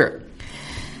yogurt.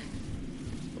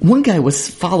 One guy was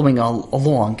following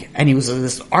along, and he was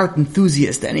this art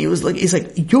enthusiast, and he's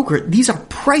like, yogurt, these are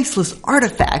priceless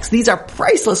artifacts, these are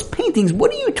priceless paintings, what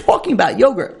are you talking about,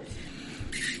 yogurt?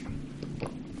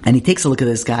 And he takes a look at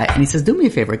this guy, and he says, do me a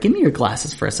favor, give me your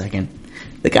glasses for a second.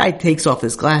 The guy takes off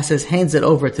his glasses, hands it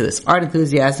over to this art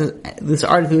enthusiast. This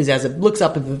art enthusiast looks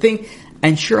up at the thing,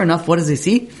 and sure enough, what does he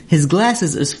see? His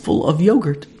glasses is full of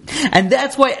yogurt. And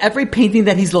that's why every painting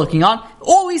that he's looking on,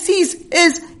 all he sees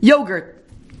is yogurt.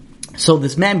 So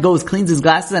this man goes, cleans his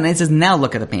glasses, and he says, now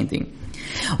look at the painting.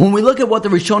 When we look at what the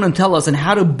Rishonim tell us and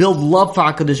how to build love for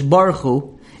HaKadosh Baruch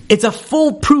Hu, it's a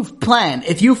foolproof plan.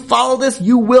 If you follow this,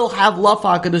 you will have love for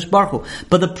HaKadosh Baruch Hu.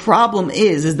 But the problem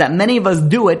is that many of us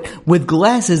do it with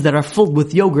glasses that are filled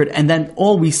with yogurt, and then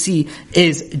all we see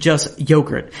is just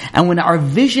yogurt. And when our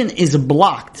vision is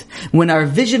blocked, when our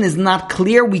vision is not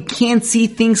clear, we can't see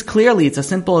things clearly. It's as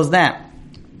simple as that.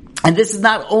 And this is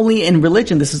not only in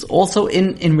religion, this is also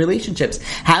in relationships.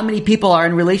 How many people are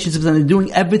in relationships and they're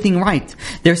doing everything right?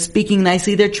 They're speaking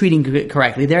nicely, they're treating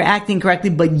correctly, they're acting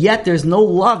correctly, but yet there's no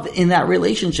love in that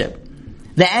relationship.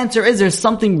 The answer is there's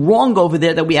something wrong over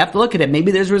there that we have to look at it.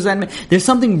 Maybe there's resentment. There's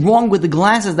something wrong with the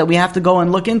glasses that we have to go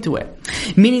and look into it.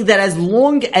 Meaning that as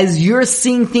long as you're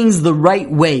seeing things the right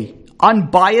way,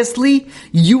 unbiasedly,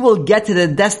 you will get to the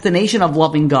destination of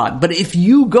loving God. But if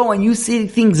you go and you see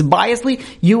things biasedly,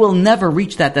 you will never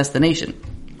reach that destination.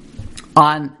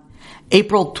 On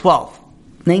April 12th,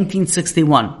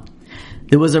 1961,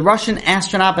 there was a Russian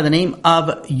astronaut by the name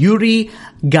of Yuri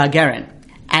Gagarin.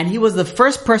 And he was the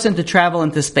first person to travel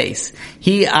into space.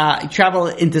 He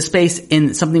traveled into space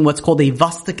in something what's called a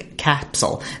Vostok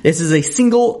capsule. This is a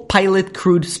single pilot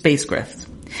crewed spacecraft.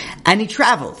 And he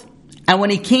traveled. And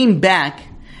when he came back,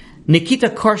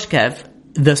 Nikita Khrushchev,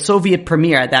 the Soviet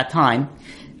premier at that time,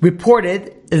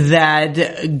 reported that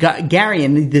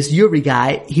Gagarin, this Yuri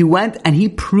guy, he went and he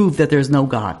proved that there's no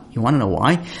God. You want to know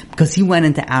why? Because he went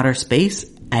into outer space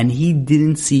and he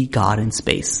didn't see God in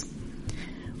space.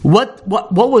 What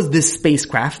was this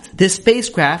spacecraft? This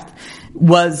spacecraft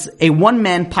was a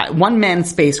one-man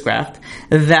spacecraft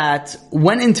that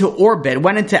went into orbit,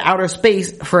 went into outer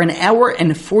space for an hour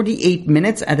and 48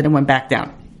 minutes, and then it went back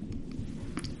down.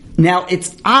 Now,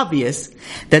 it's obvious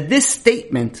that this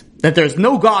statement, that there's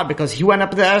no God because he went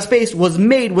up into outer space, was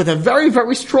made with a very,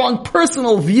 very strong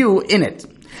personal view in it.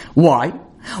 Why?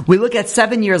 We look at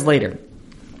 7 years later.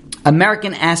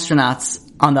 American astronauts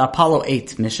on the Apollo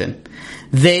 8 mission.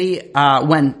 They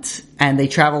went and they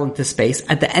traveled into space.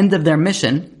 At the end of their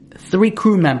mission, 3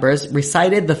 crew members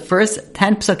recited the first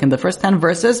 10 psukim, the first 10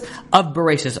 verses of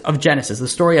Bereshis, of Genesis, the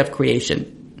story of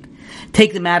creation.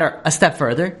 Take the matter a step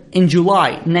further. In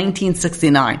July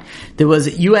 1969, there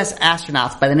was U.S.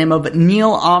 astronauts by the name of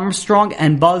Neil Armstrong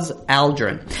and Buzz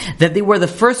Aldrin, that they were the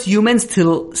first humans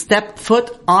to step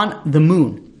foot on the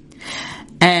moon.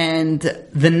 And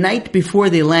the night before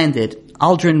they landed,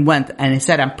 Aldrin went and he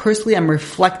said, I'm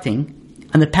reflecting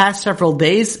on the past several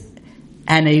days,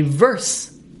 and a verse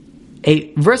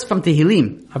from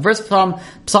Tehillim, a verse from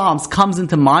Psalms comes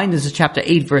into mind. This is chapter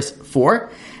 8, verse 4.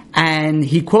 And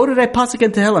he quoted a pasuk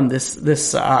in Tehillim,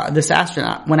 this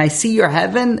astronaut. When I see your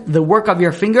heaven, the work of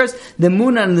your fingers, the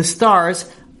moon and the stars,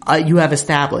 you have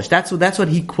established. That's what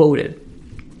he quoted.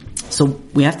 So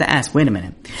we have to ask, wait a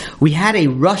minute. We had a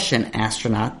Russian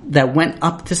astronaut that went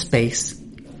up to space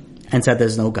and said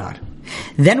there's no God.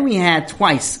 Then we had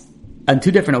twice, on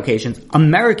 2 different occasions,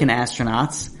 American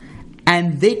astronauts,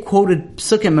 and they quoted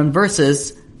psukim and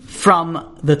verses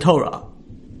from the Torah.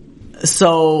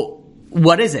 So,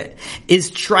 what is it?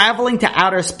 Is traveling to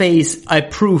outer space a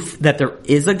proof that there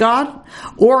is a God?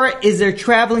 Or is there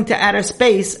traveling to outer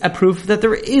space a proof that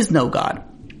there is no God?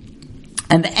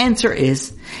 And the answer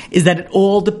is that it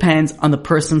all depends on the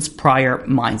person's prior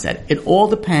mindset. It all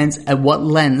depends at what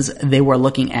lens they were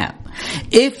looking at.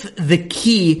 If the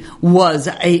key was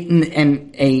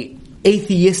a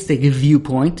atheistic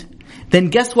viewpoint, then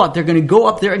guess what? They're going to go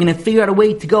up there and going to figure out a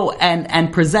way to go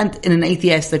and present in an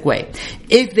atheistic way.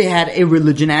 If they had a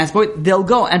religion aspect, they'll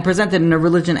go and present it in a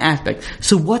religion aspect.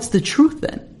 So what's the truth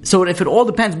then? So if it all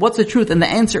depends, what's the truth? And the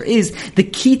answer is, the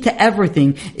key to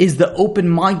everything is the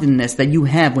open-mindedness that you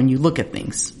have when you look at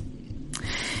things.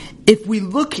 If we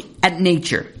look at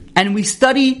nature, and we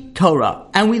study Torah,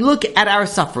 and we look at our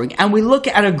suffering, and we look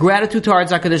at our gratitude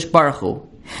towards HaKadosh Baruch Hu,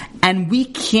 and we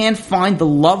can't find the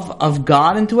love of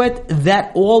God into it,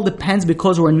 that all depends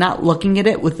because we're not looking at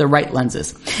it with the right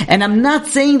lenses. And I'm not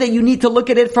saying that you need to look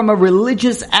at it from a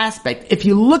religious aspect. If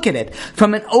you look at it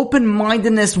from an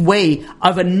open-mindedness way,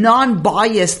 of a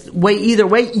non-biased way either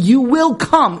way, you will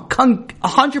come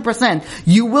 100%,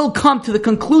 you will come to the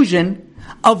conclusion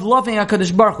of loving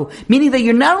HaKadosh Baruch Hu. Meaning that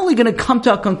you're not only going to come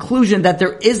to a conclusion that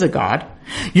there is a God,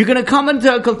 you're going to come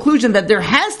into a conclusion that there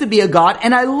has to be a God,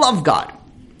 and I love God.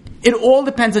 It all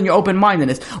depends on your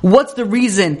open-mindedness. What's the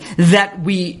reason that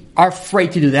we are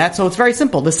afraid to do that? So it's very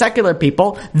simple. The secular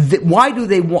people, why do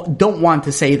they don't want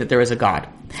to say that there is a God?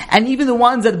 And even the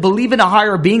ones that believe in a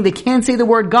higher being, they can't say the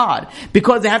word God,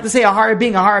 because they have to say a higher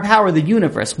being, a higher power, the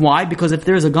universe. Why? Because if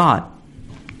there's a God,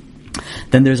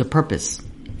 then there's a purpose.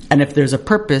 And if there's a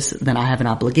purpose, then I have an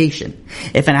obligation.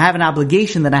 If I have an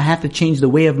obligation, then I have to change the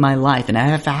way of my life. And I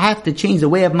have to change the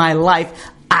way of my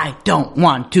life, I don't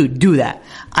want to do that.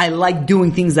 I like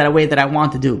doing things that way that I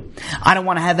want to do. I don't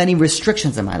want to have any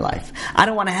restrictions in my life. I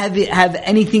don't want to have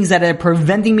any things that are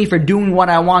preventing me from doing what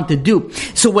I want to do.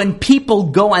 So when people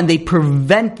go and they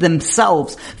prevent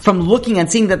themselves from looking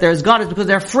and seeing that there's God, it's because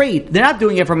they're afraid. They're not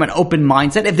doing it from an open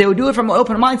mindset. If they would do it from an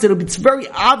open mindset, it's very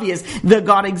obvious that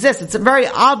God exists. It's very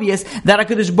obvious that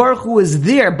HaKadosh Baruch Hu is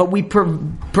there, but we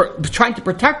trying to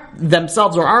protect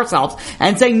themselves or ourselves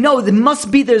and saying, no,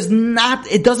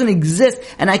 it doesn't exist,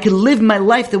 and I can live my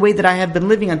life the way that I have been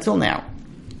living until now.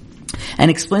 And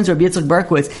explains Rabbi Yitzchak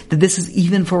Berkowitz that this is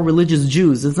even for religious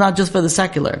Jews. It's not just for the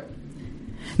secular.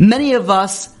 Many of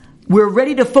us, we're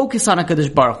ready to focus on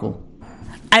HaKadosh Baruch Hu,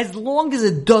 as long as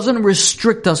it doesn't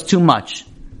restrict us too much.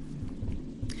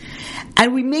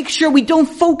 And we make sure we don't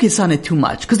focus on it too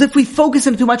much, because if we focus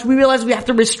on it too much, we realize we have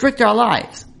to restrict our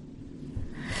lives.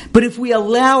 But if we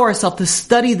allow ourselves to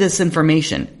study this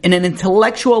information in an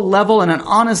intellectual level, and an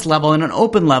honest level, and an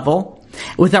open level,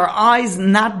 with our eyes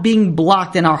not being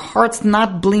blocked and our hearts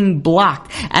not being blocked,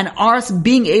 and ours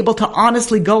being able to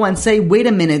honestly go and say, wait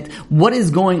a minute, what is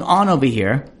going on over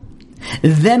here?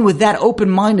 Then with that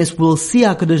open-mindedness, we'll see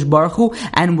HaKadosh Baruch Hu,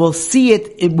 and we'll see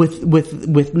it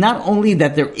with not only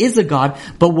that there is a God,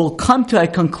 but we'll come to a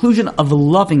conclusion of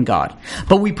loving God.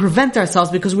 But we prevent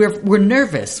ourselves because we're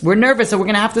nervous. We're nervous that we're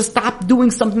going to have to stop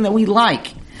doing something that we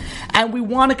like. And we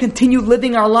want to continue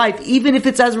living our life, even if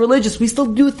it's as religious. We still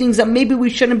do things that maybe we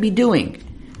shouldn't be doing.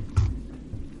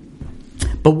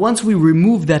 But once we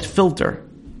remove that filter,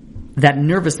 that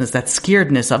nervousness, that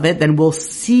scaredness of it, then we'll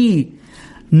see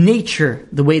nature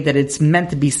the way that it's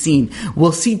meant to be seen.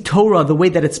 We'll see Torah the way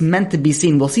that it's meant to be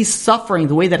seen. We'll see suffering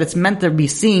the way that it's meant to be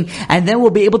seen. And then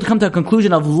we'll be able to come to a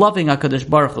conclusion of loving HaKadosh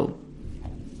Baruch Hu.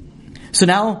 So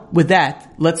now, with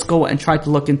that, let's go and try to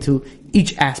look into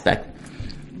each aspect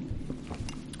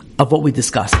of what we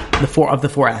discussed, the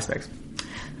four aspects.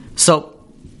 So,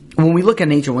 when we look at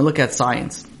nature, when we look at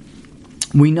science,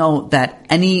 we know that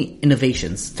any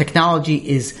innovations, technology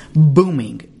is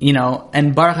booming,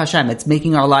 and Baruch Hashem, it's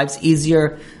making our lives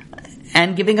easier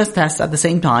and giving us tests at the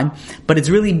same time, but it's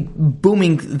really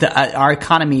booming our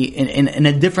economy in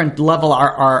a different level,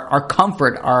 our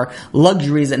comfort, our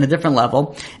luxuries in a different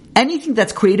level. Anything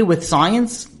that's created with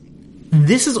science,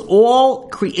 this is all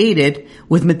created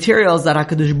with materials that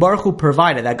HaKadosh Baruch Hu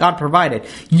provided, that God provided.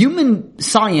 Human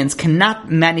science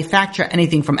cannot manufacture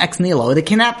anything from ex nihilo. They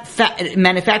cannot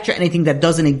manufacture anything that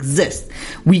doesn't exist.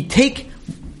 We take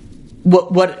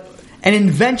what an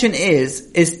invention is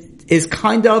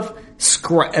kind of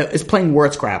is playing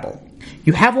word Scrabble.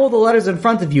 You have all the letters in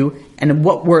front of you, and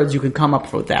what words you can come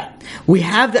up with that. We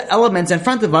have the elements in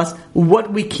front of us,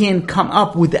 what we can come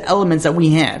up with the elements that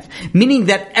we have. Meaning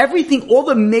that everything, all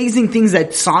the amazing things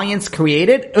that science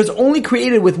created, was only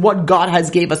created with what God has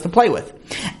gave us to play with.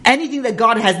 Anything that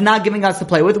God has not given us to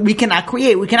play with, we cannot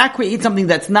create. We cannot create something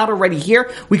that's not already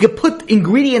here. We could put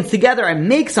ingredients together and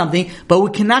make something, but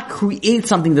we cannot create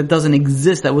something that doesn't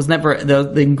exist, that was never,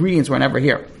 the ingredients were never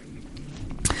here.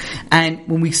 And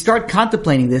when we start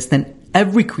contemplating this, then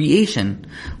every creation,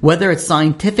 whether it's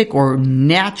scientific or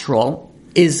natural,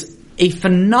 is a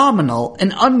phenomenal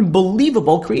and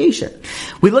unbelievable creation.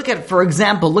 We look at, for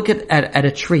example, look at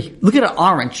a tree. Look at an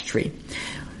orange tree.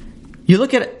 You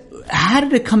look at it, how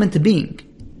did it come into being?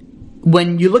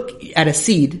 When you look at a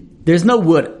seed, there's no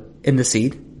wood in the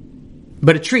seed.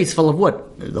 But a tree is full of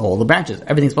wood. All the branches,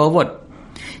 everything's full of wood.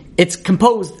 It's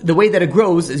composed, the way that it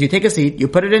grows is you take a seed, you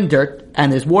put it in dirt,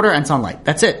 and there's water and sunlight.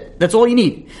 That's it. That's all you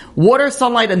need. Water,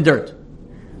 sunlight, and dirt.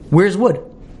 Where's wood?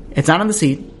 It's not in the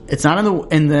seed. It's not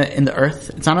in the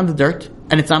earth. It's not in the dirt,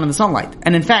 and it's not in the sunlight.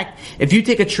 And in fact, if you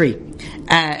take a tree,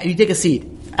 you take a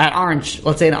seed, an orange,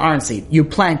 let's say an orange seed, you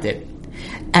plant it,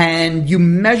 and you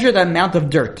measure the amount of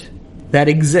dirt that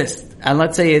exists, and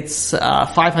let's say it's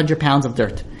 500 pounds of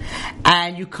dirt,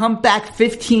 and you come back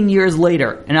 15 years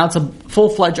later, and now it's a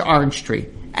full-fledged orange tree,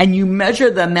 and you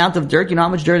measure the amount of dirt, you know how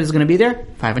much dirt is going to be there?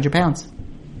 500 pounds.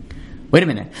 Wait a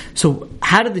minute. So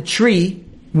how did the tree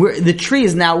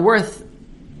is now worth,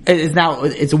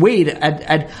 it's weighed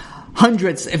at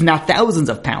hundreds, if not thousands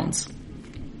of pounds.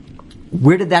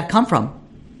 Where did that come from?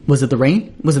 Was it the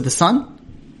rain? Was it the sun?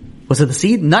 Was it the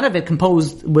seed? None of it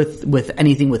composed with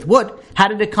anything with wood. How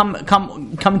did it come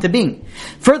into being?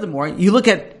 Furthermore, you look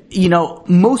at,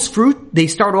 most fruit, they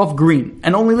start off green,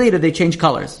 and only later they change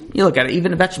colors. You look at it,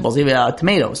 even vegetables, even a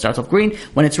tomato starts off green.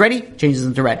 When it's ready, it changes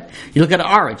into red. You look at an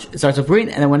orange, it starts off green,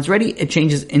 and then when it's ready, it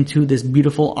changes into this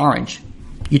beautiful orange.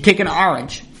 You take an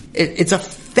orange. It's a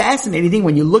fascinating thing.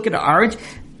 When you look at an orange,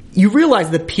 you realize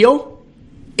the peel,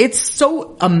 it's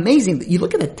so amazing. You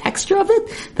look at the texture of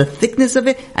it, the thickness of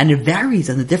it, and it varies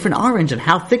on the different orange and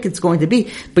how thick it's going to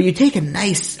be. But you take a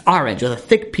nice orange with a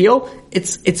thick peel,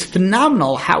 it's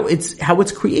phenomenal how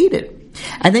it's created.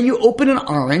 And then you open an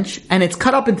orange, and it's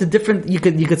cut up into different, you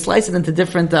could slice it into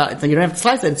different, you don't have to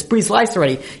slice it, it's pre-sliced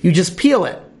already. You just peel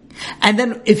it. And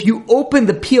then if you open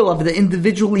the peel of the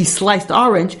individually sliced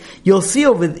orange, you'll see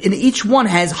in each one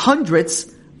has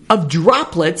hundreds of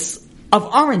droplets of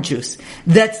orange juice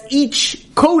that's each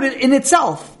coated in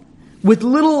itself with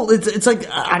little, it's like,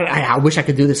 I wish I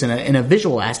could do this in a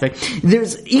visual aspect.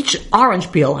 Each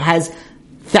orange peel has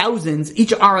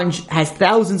each orange has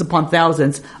thousands upon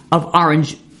thousands of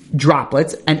orange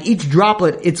droplets, and each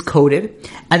droplet it's coated,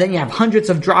 and then you have hundreds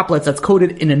of droplets that's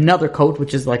coated in another coat,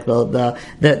 which is like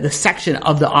the section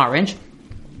of the orange.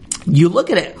 You look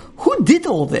at it, who did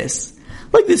all this?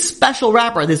 Like this special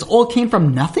wrapper, this all came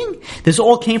from nothing? This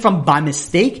all came from by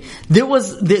mistake?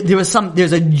 There's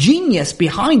a genius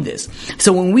behind this.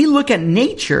 So when we look at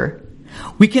nature,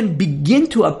 we can begin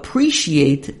to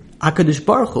appreciate HaKadosh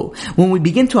Baruch Hu. When we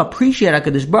begin to appreciate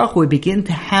HaKadosh Baruch Hu, we begin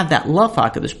to have that love for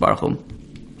HaKadosh Baruch Hu.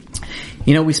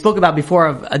 We spoke about before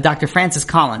of Dr. Francis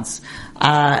Collins.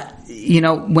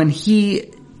 When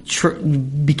he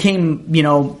became,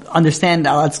 understand,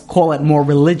 let's call it more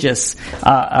religious,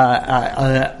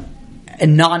 a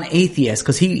non-atheist,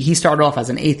 because he started off as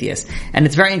an atheist. And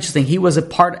it's very interesting. He was a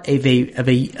part of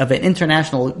an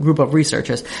international group of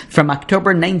researchers from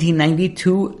October 1990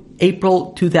 to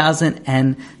April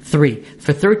 2003.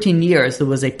 For 13 years, there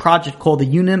was a project called the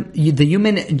Human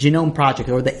Genome Project,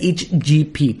 or the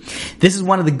HGP. This is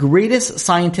one of the greatest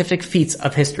scientific feats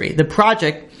of history. The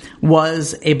project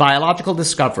was a biological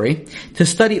discovery to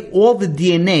study all the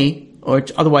DNA, or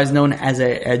otherwise known as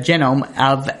a genome,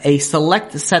 of a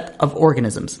select set of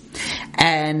organisms.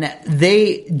 And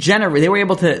they were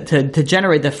able to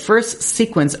generate the first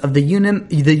sequence of the human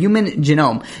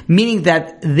genome, meaning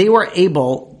that they were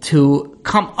able to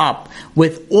come up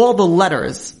with all the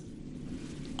letters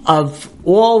of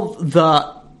all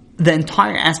the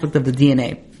entire aspect of the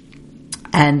DNA.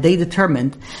 And they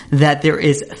determined that there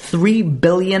is 3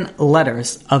 billion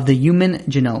letters of the human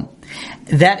genome.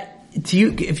 That,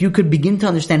 if you could begin to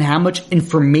understand how much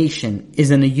information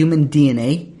is in a human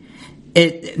DNA,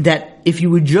 that if you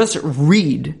would just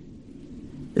read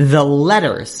the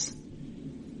letters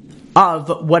of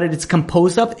what it is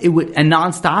composed of, it would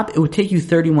take you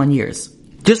 31 years.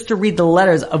 Just to read the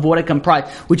letters of what it comprised.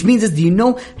 Which means do you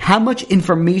know how much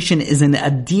information is in a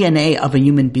DNA of a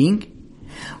human being?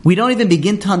 We don't even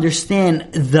begin to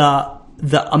understand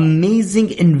the amazing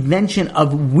invention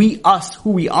of who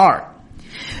we are.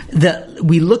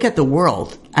 We look at the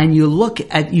world, and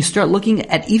you start looking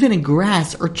at even in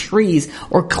grass or trees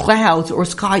or clouds or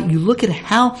sky, you look at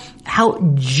how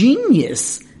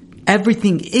genius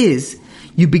everything is.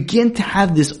 You begin to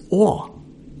have this awe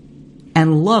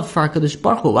and love for HaKadosh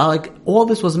Baruch Hu. Like all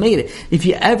this was made. If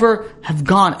you ever have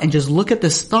gone and just look at the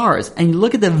stars and you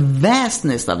look at the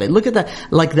vastness of it, look at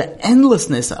the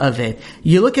endlessness of it,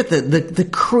 you look at the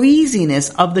craziness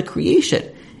of the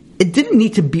creation. It didn't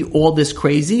need to be all this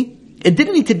crazy. It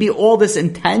didn't need to be all this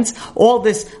intense, all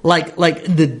this, like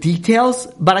the details,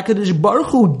 but HaKadosh Baruch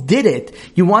Hu did it.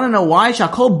 You want to know why?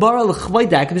 Shakol bara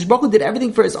l'chvayda. HaKadosh Baruch Hu did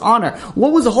everything for His honor.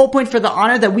 What was the whole point for the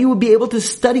honor? That we would be able to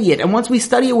study it. And once we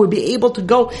study it, we'll be able to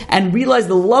go and realize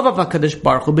the love of HaKadosh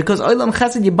Baruch Hu. Because Olam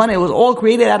Chesed Yibane, it was all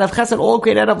created out of Chesed, all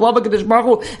created out of love of HaKadosh Baruch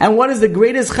Hu. And what is the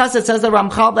greatest Chesed, says the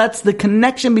Ramchal? That's the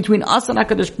connection between us and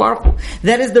HaKadosh Baruch Hu.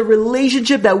 That is the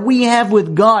relationship that we have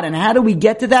with God. And how do we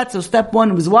get to that? So step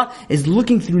one was what? Is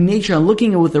looking through nature and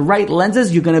looking at it with the right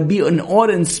lenses. You're going to be in awe,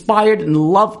 inspired, and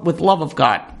love with love of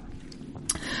God.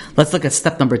 Let's look at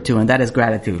step number 2, and that is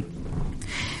gratitude.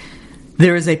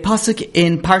 There is a pasuk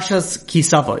in Parshas Ki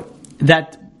Savo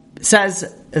that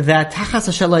says that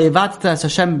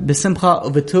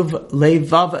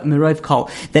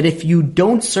that if you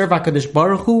don't serve HaKadosh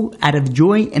Baruch Hu out of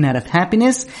joy and out of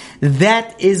happiness,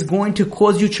 that is going to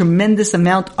cause you tremendous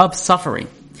amount of suffering.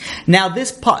 Now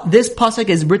this pasuk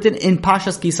is written in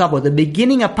Parshas Ki Savo. The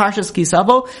beginning of Parshas Ki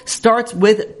Savo starts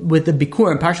with the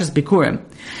Bikurim, Parshas Bikurim.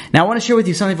 Now I want to share with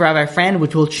you something for Rabbi Fran,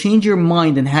 which will change your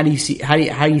mind and how you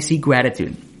see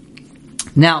gratitude.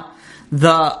 Now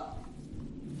the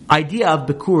idea of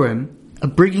Bikurim,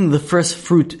 of bringing the first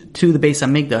fruit to the Beis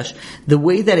HaMikdash, the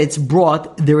way that it's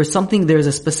brought, there's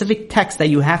a specific text that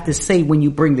you have to say when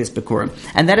you bring this Bikurim.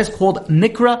 And that is called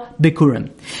Mikra Bikurim.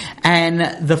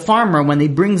 And the farmer, when he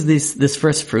brings this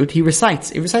first fruit, he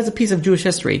recites a piece of Jewish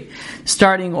history,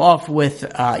 starting off with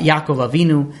Yaakov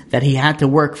Avinu, that he had to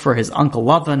work for his uncle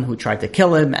Lavan, who tried to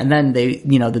kill him, and then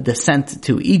the descent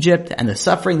to Egypt and the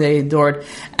suffering they endured.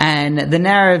 And the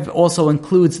narrative also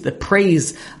includes the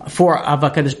praise for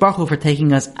HaKadosh Baruch Hu for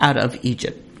taking us out of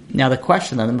Egypt. Now the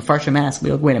question that the Mefarshim ask,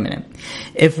 wait a minute.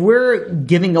 If we're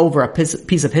giving over a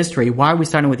piece of history, why are we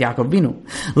starting with Yaakov Avinu?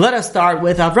 Let us start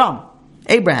with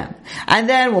Abraham. And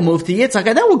then we'll move to Yitzchak,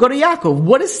 and then we'll go to Yaakov.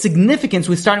 What is significance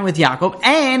with starting with Yaakov?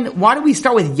 And why do we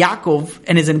start with Yaakov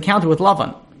and his encounter with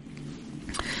Lavan?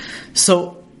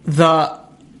 So the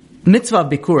mitzvah of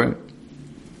Bikurim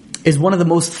is one of the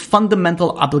most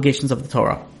fundamental obligations of the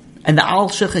Torah. And the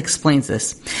Al-Shich explains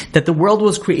this, that the world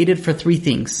was created for 3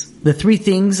 things. The 3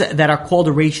 things that are called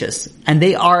Rashis. And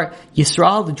they are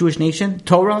Yisrael, the Jewish nation,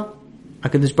 Torah,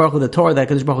 HaKadosh Baruch Hu, the Torah that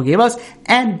HaKadosh Baruch Hu gave us,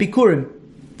 and Bikurim,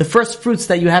 the first fruits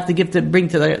that you have to bring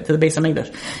to the Beis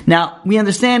HaMikdash. Now, we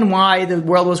understand why the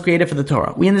world was created for the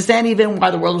Torah. We understand even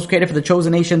why the world was created for the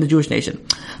chosen nation, the Jewish nation.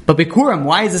 But Bikurim,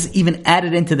 why is this even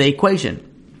added into the equation?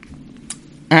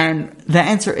 And the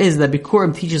answer is that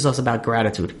Bikurim teaches us about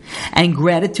gratitude. And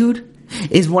gratitude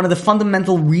is one of the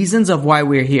fundamental reasons of why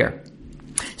we're here.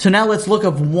 So now let's look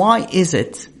at why is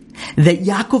it that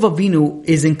Yaakov Avinu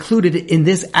is included in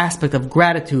this aspect of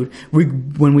gratitude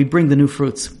when we bring the new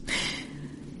fruits.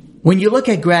 When you look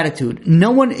at gratitude,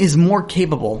 no one is more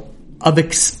capable of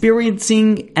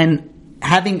experiencing and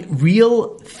having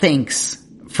real thanks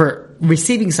for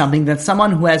receiving something than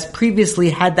someone who has previously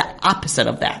had the opposite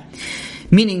of that.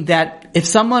 Meaning that if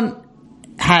someone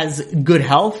has good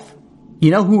health,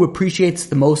 you know who appreciates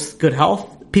the most good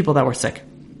health? People that were sick.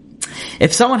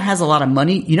 If someone has a lot of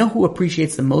money, you know who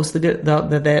appreciates the most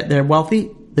that they're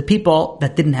wealthy? The people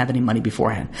that didn't have any money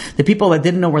beforehand. The people that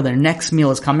didn't know where their next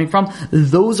meal is coming from.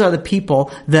 Those are the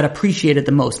people that appreciate it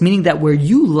the most. Meaning that where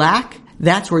you lack,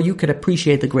 that's where you could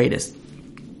appreciate the greatest.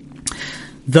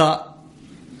 The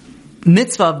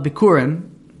mitzvah of Bikurim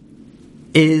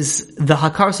is the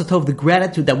Hakar Satov, the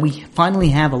gratitude that we finally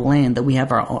have a land, that we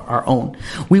have our own.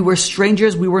 We were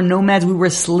strangers, we were nomads, we were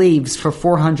slaves for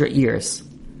 400 years.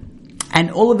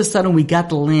 And all of a sudden we got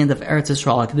the land of Eretz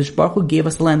Yisrael. HaKadosh Baruch Hu gave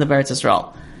us the land of Eretz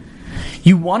Yisrael.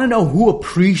 You want to know who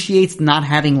appreciates not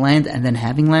having land and then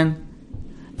having land?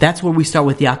 That's where we start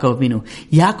with Yaakov Avinu.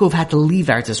 Yaakov had to leave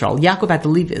Eretz Yisrael. Yaakov had to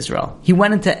leave Israel. He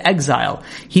went into exile.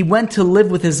 He went to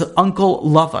live with his uncle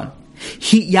Lavan.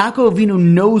 Yaakov Avinu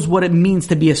knows what it means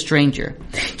to be a stranger.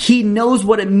 He knows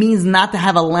what it means not to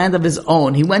have a land of his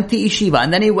own. He went to Yeshiva,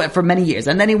 and then he went for many years,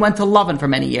 and then he went to Lavan for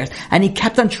many years, and he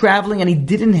kept on traveling, and he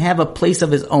didn't have a place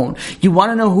of his own. You want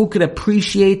to know who could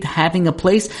appreciate having a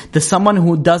place? Someone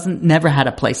who never had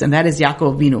a place, and that is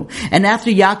Yaakov Avinu. And after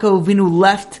Yaakov Avinu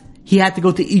left, he had to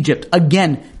go to Egypt.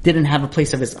 Again, didn't have a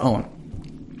place of his own.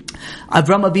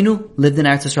 Avram Avinu lived in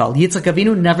Eretz Yisrael. Yitzchak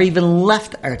Avinu never even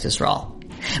left Eretz Yisrael.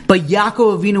 But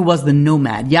Yaakov Avinu was the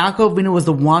nomad. Yaakov Avinu was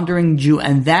the wandering Jew,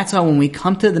 and that's why when we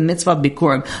come to the mitzvah of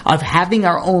Bikurim, of having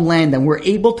our own land, and we're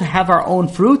able to have our own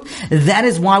fruit, that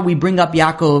is why we bring up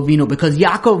Yaakov Avinu, because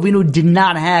Yaakov Avinu did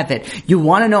not have it. You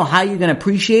want to know how you're going to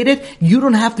appreciate it? You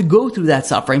don't have to go through that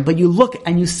suffering, but you look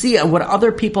and you see what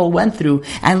other people went through,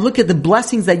 and look at the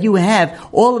blessings that you have,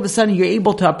 all of a sudden you're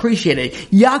able to appreciate it.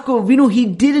 Yaakov Avinu, he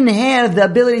didn't have the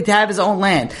ability to have his own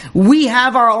land. We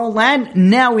have our own land,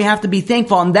 now we have to be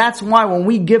thankful. And that's why when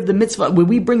we give the mitzvah, when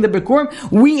we bring the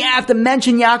Bikurim, we have to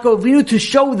mention Yaakov Avinu to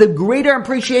show the greater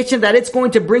appreciation that it's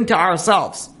going to bring to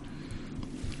ourselves.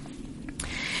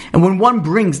 And when one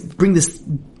bring this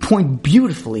point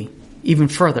beautifully, even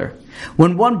further,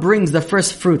 when one brings the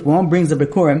first fruit, when one brings the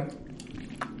Bikurim,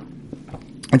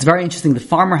 it's very interesting. The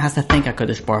farmer has to thank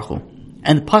HaKadosh Baruch Hu.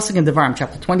 And the pasuk in Devarim,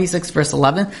 chapter 26, verse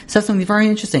 11, says something very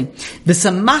interesting.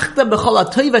 V'samachta b'chol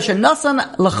ha'tov asher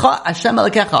nasan lecha Hashem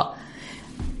Elokecha.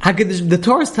 The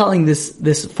Torah is telling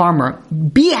this farmer,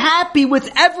 be happy with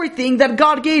everything that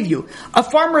God gave you. A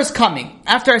farmer is coming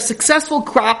after a successful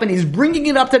crop and he's bringing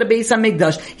it up to the Beis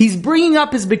HaMikdash. He's bringing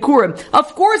up his Bikurim.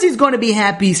 Of course he's going to be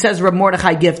happy, says Reb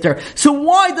Mordechai Gifter. So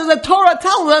why does the Torah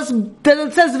tell us that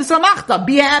it says, V'samachta,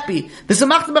 be happy?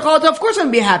 V'samachta b'cholata, of course I'm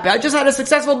going to be happy. I just had a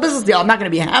successful business deal. I'm not going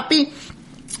to be happy.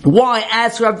 Why,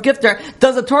 asks Rav Gifter,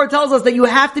 does the Torah tell us that you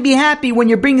have to be happy when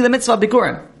you're bringing the mitzvah of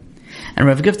Bikurim? And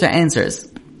Rav Gifter answers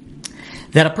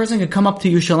that a person could come up to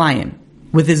Yerushalayim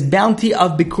with his bounty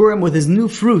of Bikurim, with his new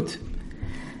fruit,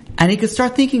 and he could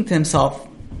start thinking to himself,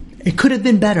 it could have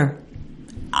been better.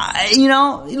 He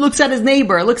looks at his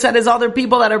neighbor, looks at his other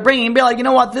people that are bringing, and be like, you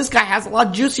know what, this guy has a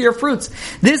lot juicier fruits.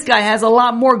 This guy has a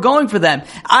lot more going for them.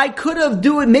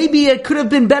 Maybe it could have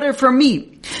been better for me.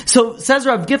 So, says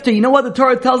Rav Gifter, you know what the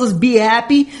Torah tells us? Be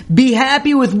happy. Be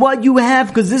happy with what you have,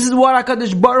 because this is what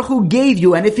HaKadosh Baruch Hu gave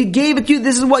you. And if He gave it to you,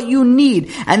 this is what you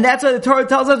need. And that's why the Torah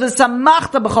tells us,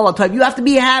 Samachta b'chol ha'tov. You have to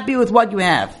be happy with what you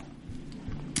have.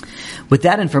 With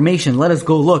that information, let us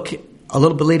go look a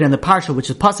little bit later in the parsha, which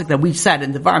is pasuk that we've said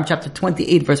in Devarim chapter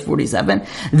 28, verse 47.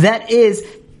 That is,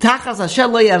 because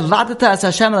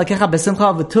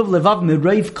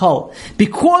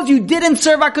you didn't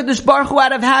serve HaKadosh Baruch Hu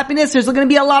out of happiness, there's going to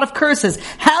be a lot of curses.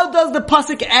 How does the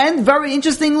pasuk end? Very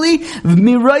interestingly,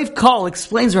 Miroiv Kol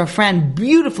explains our friend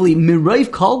beautifully.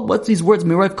 Miroiv Kol, what's these words,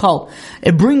 Miroiv Kol?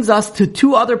 It brings us to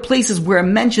two other places where it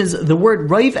mentions the word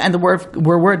Roiv and the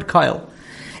word Kol.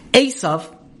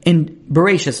 Esav, in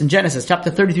Bereshis, in Genesis, chapter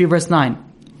 33, verse 9,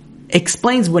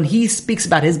 explains when he speaks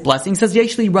about his blessing, he says,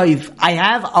 Yeshli Raiv, I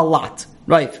have a lot.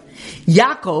 Raiv.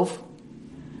 Yaakov,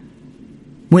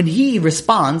 when he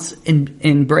responds in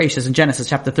Bereshis, in Genesis,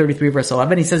 chapter 33, verse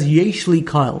 11, he says, Yeshli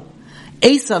Kol.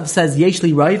 Esav says,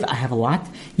 Yeshli Raiv, I have a lot.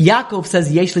 Yaakov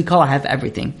says, Yeshli Kol, I have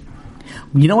everything.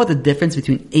 You know what the difference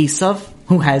between Esav,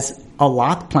 who has a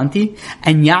lot, plenty,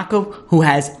 and Yaakov, who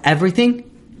has everything?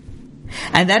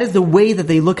 And that is the way that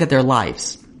they look at their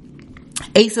lives.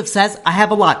 Esav says, I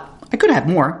have a lot. I could have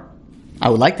more. I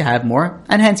would like to have more.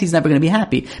 And hence he's never going to be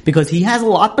happy. Because he has a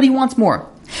lot, but he wants more.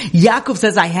 Yaakov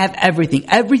says, I have everything.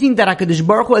 Everything that HaKadosh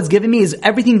Baruch Hu has given me is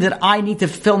everything that I need to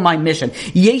fulfill my mission.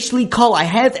 Yeshli Kol, I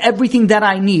have everything that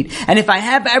I need. And if I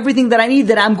have everything that I need,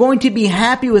 then I'm going to be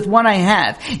happy with what I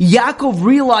have. Yaakov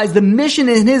realized the mission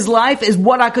in his life is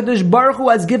what HaKadosh Baruch Hu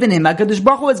has given him. HaKadosh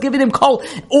Baruch Hu has given him Kol,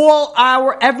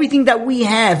 everything that we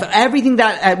have, everything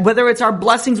that, whether it's our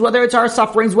blessings, whether it's our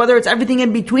sufferings, whether it's everything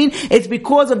in between, it's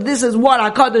because of this is what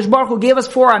HaKadosh Baruch Hu gave us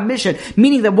for our mission.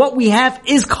 Meaning that what we have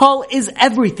is Kol, is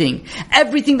everything.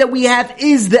 Everything that we have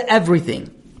is the everything.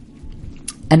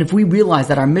 And if we realize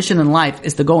that our mission in life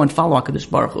is to go and follow HaKadosh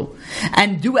Baruch Hu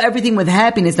and do everything with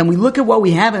happiness, then we look at what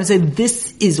we have and say,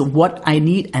 this is what I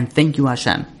need, and thank you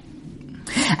Hashem.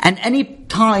 And any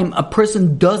time a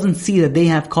person doesn't see that they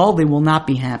have Kol, they will not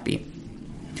be happy.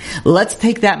 Let's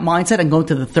take that mindset and go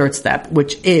to the third step,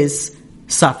 which is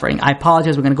suffering. I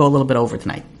apologize, we're going to go a little bit over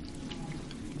tonight.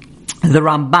 The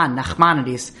Ramban,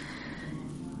 Nachmanides,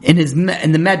 in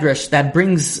the Medrash, that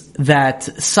brings that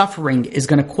suffering is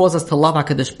going to cause us to love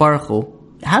HaKadosh Baruch Hu.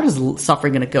 How does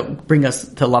suffering going to bring us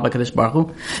to love HaKadosh Baruch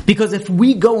Hu? Because if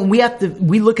we go and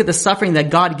we look at the suffering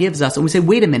that God gives us and we say,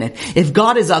 wait a minute, if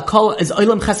God is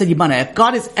Olam Chesed Yibana, if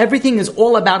God is, everything is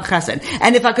all about Chesed,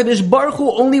 and if HaKadosh Baruch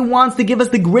Hu only wants to give us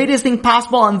the greatest thing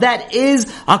possible, and that is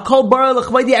Akol Bara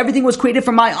L'Chvaydi, everything was created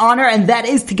for my honor, and that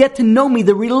is to get to know me,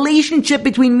 the relationship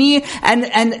between me and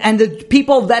the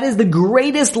people, that is the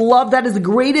greatest love, that is the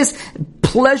greatest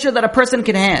pleasure that a person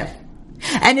can have.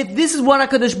 And if this is what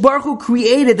HaKadosh Baruch Hu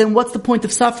created, then what's the point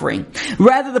of suffering?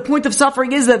 Rather, the point of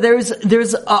suffering is that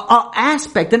there's a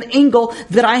aspect, an angle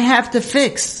that I have to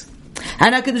fix.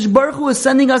 And HaKadosh Baruch Hu is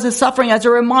sending us a suffering as a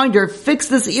reminder, fix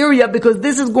this area because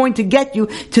this is going to get you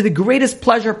to the greatest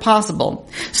pleasure possible.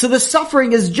 So the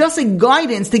suffering is just a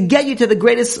guidance to get you to the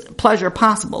greatest pleasure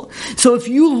possible. So if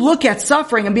you look at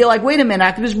suffering and be like, wait a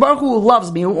minute, HaKadosh Baruch Hu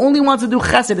loves me, who only wants to do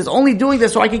chesed, is only doing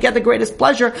this so I can get the greatest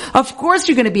pleasure, of course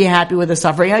you're going to be happy with the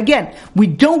suffering. Again, we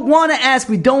don't want to ask,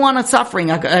 we don't want the suffering.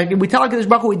 We tell HaKadosh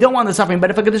Baruch Hu we don't want the suffering,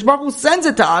 but if HaKadosh Baruch Hu sends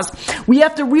it to us, we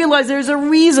have to realize there's a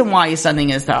reason why He's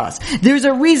sending it to us. There's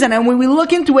a reason, and when we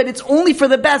look into it, it's only for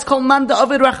the best. Called man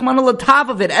da'avid rachman l'tav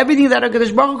of it. Everything that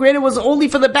HaKadosh Baruch Hu created was only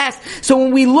for the best. So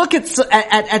when we look at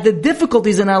the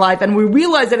difficulties in our life, and we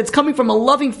realize that it's coming from a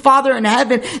loving Father in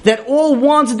heaven that all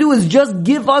wants to do is just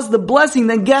give us the blessing,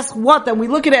 then guess what? Then we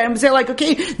look at it and we say like,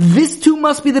 okay, this too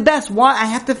must be the best. Why? I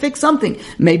have to fix something.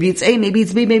 Maybe it's A, maybe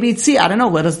it's B, maybe it's C. I don't know.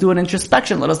 Let us do an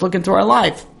introspection. Let us look into our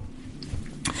life.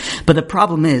 But the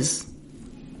problem is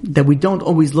that we don't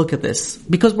always look at this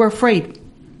because we're afraid.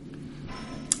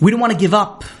 We don't want to give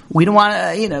up. We don't want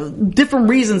to, different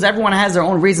reasons. Everyone has their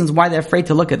own reasons why they're afraid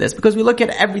to look at this. Because we look at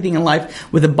everything in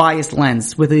life with a biased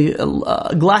lens, with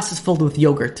a glasses filled with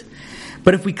yogurt.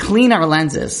 But if we clean our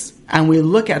lenses and we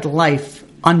look at life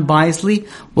unbiasedly,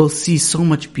 we'll see so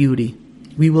much beauty.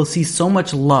 We will see so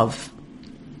much love.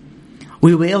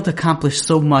 We will be able to accomplish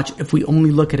so much if we only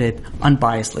look at it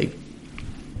unbiasedly.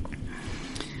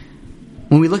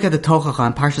 When we look at the Tochacha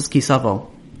and Parshas Ki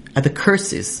Savo, at the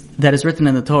curses that is written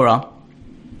in the Torah,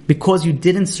 because you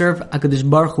didn't serve HaKadosh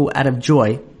Baruch Hu out of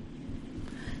joy,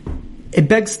 it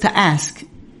begs to ask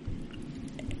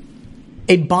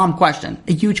a bomb question,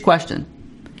 a huge question.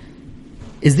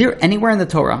 Is there anywhere in the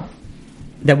Torah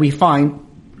that we find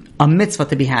a mitzvah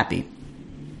to be happy?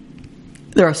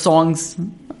 There are songs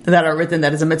that are written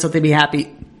that is a mitzvah to be happy.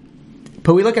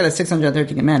 But we look at the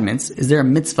 613 commandments. Is there a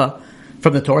mitzvah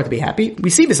from the Torah to be happy? We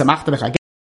see v'samachta b'chagecha,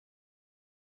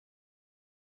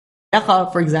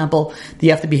 for example, that you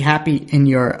have to be happy in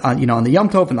your, on the Yom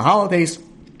Tov and the holidays.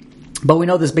 But we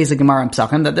know this basic Gemara in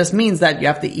Pesachim that this means that you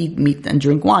have to eat meat and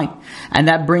drink wine, and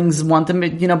that brings one to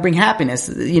bring happiness.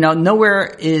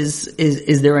 Nowhere is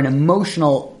there an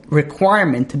emotional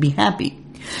requirement to be happy.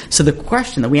 So the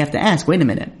question that we have to ask: wait a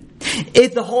minute.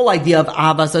 If the whole idea of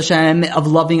Avas Hashem, of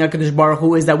loving HaKadosh Baruch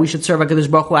Hu, is that we should serve HaKadosh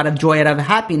Baruch Hu out of joy, out of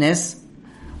happiness,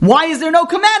 why is there no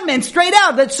commandment straight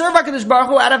out that serve HaKadosh Baruch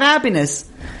Hu out of happiness?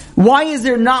 Why is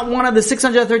there not one of the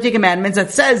 613 commandments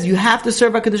that says you have to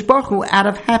serve HaKadosh Baruch Hu out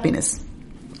of happiness?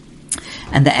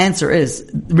 And the answer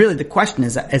is, really the question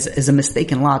is a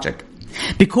mistaken logic.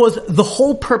 Because the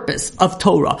whole purpose of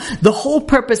Torah, the whole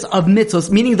purpose of mitzvahs,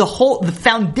 meaning the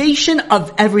foundation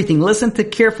of everything, listen to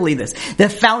carefully this, the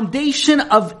foundation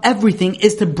of everything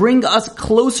is to bring us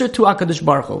closer to HaKadosh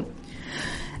Baruch Hu.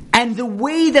 And the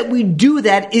way that we do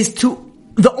that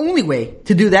the only way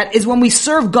to do that is when we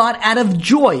serve God out of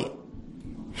joy.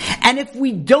 And if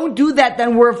we don't do that,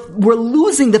 then we're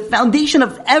losing the foundation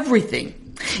of everything.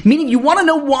 Meaning, you want to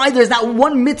know why there's not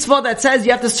one mitzvah that says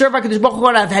you have to serve HaKadosh Baruch Hu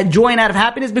out of joy and out of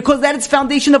happiness? Because that is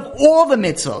foundation of all the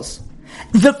mitzvahs.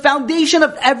 The foundation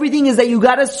of everything is that you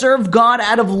got to serve God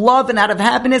out of love and out of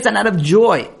happiness and out of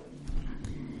joy.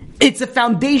 It's a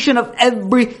foundation of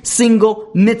every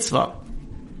single mitzvah.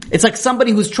 It's like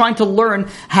somebody who's trying to learn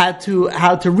how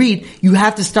to read. You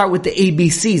have to start with the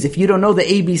ABCs. If you don't know the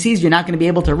ABCs, you're not going to be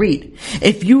able to read.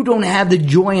 If you don't have the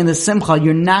joy and the simcha,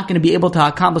 you're not going to be able to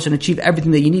accomplish and achieve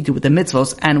everything that you need to with the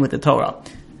mitzvos and with the Torah.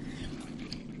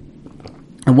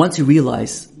 And once you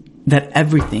realize that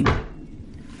everything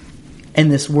in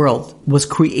this world was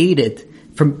created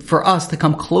for us to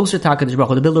come closer to HaKadosh Baruch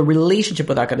Hu, to build a relationship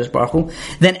with HaKadosh Baruch Hu,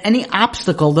 then any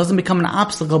obstacle doesn't become an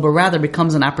obstacle, but rather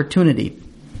becomes an opportunity.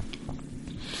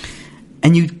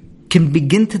 And you can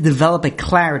begin to develop a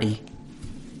clarity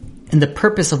in the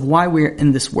purpose of why we're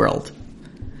in this world.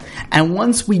 And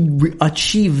once we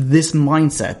achieve this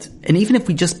mindset, and even if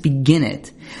we just begin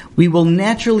it, we will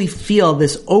naturally feel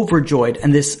this overjoyed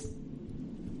and this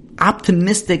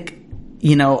optimistic,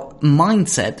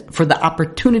 mindset for the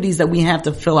opportunities that we have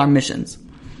to fill our missions.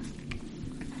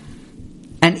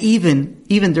 And even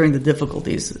during the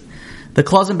difficulties, the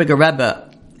Klausenberger Rebbe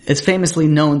is famously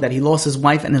known that he lost his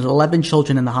wife and his 11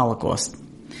 children in the Holocaust.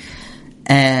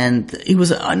 And he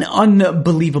was an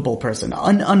unbelievable person.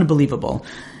 Unbelievable.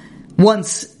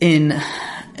 Once in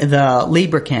the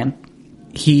labor camp,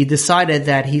 he decided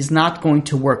that he's not going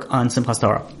to work on Simchas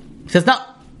Torah. He says, no,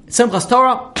 Simchas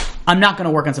Torah, I'm not going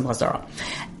to work on Simchas Torah.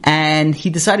 And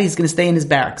he decided he's going to stay in his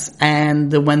barracks.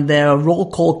 And when the roll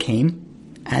call came,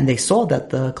 and they saw that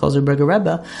the Klausenberger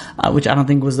Rebbe, which I don't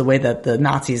think was the way that the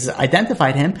Nazis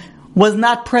identified him, was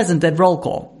not present at roll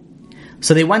call.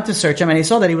 So they went to search him, and they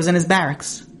saw that he was in his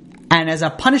barracks. And as a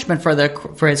punishment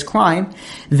for his crime,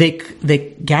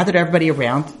 they gathered everybody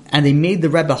around and they made the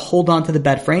Rebbe hold on to the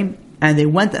bed frame, and they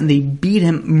went and they beat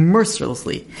him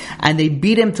mercilessly, and they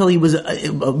beat him till he was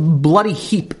a bloody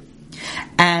heap.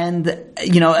 And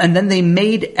and then they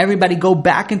made everybody go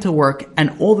back into work,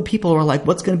 and all the people were like,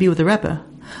 "What's going to be with the Rebbe?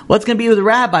 What's going to be with the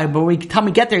rabbi?" But by the time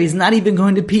we get there, he's not even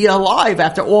going to be alive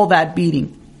after all that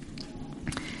beating.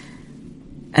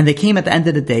 And they came at the end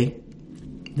of the day.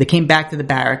 They came back to the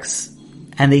barracks,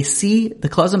 and they see the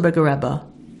Klausenberger Rebbe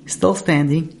still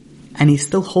standing, and he's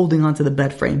still holding onto the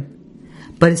bed frame.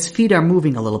 But his feet are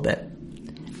moving a little bit,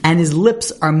 and his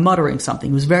lips are muttering something.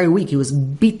 He was very weak. He was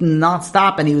beaten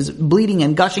nonstop, and he was bleeding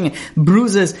and gushing and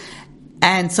bruises.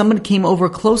 And someone came over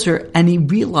closer, and he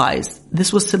realized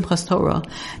this was Simchas Torah.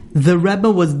 The Rebbe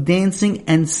was dancing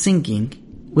and singing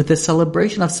with the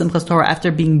celebration of Simchas Torah after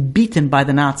being beaten by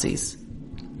the Nazis.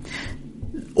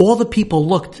 All the people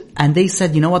looked, and they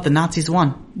said, "You know what? The Nazis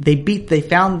won. They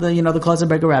found the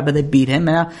Klausenberger Rebbe. They beat him,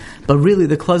 but really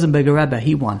the Klausenberger Rebbe,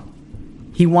 he won.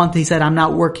 He said, I'm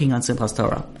not working on Simchas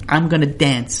Torah. I'm going to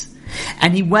dance."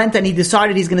 And he went and he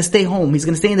decided he's going to stay home. He's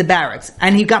going to stay in the barracks.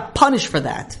 And he got punished for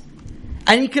that.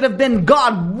 And he could have been,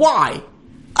 "God, why?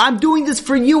 I'm doing this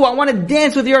for you. I want to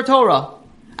dance with your Torah."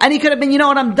 And he could have been, "You know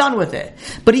what, I'm done with it."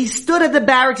 But he stood at the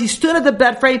barracks, he stood at the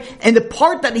bed frame, and the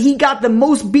part that he got the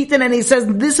most beaten, and he says,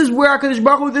 "This is where HaKadosh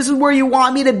Baruch Hu, this is where you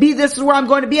want me to be, this is where I'm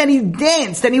going to be." And he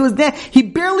danced, and he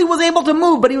barely was able to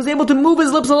move, but he was able to move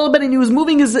his lips a little bit, and he was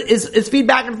moving his feet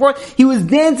back and forth. He was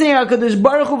dancing HaKadosh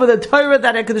Baruch Hu for the Torah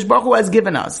that HaKadosh Baruch Hu has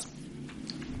given us.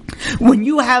 When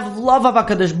you have love of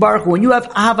HaKadosh Baruch Hu, when you have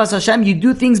Ahavas Hashem, you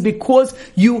do things because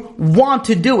you want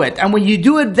to do it. And when you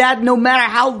do it, that no matter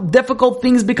how difficult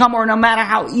things become or no matter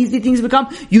how easy things become,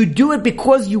 you do it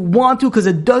because you want to, because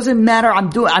it doesn't matter.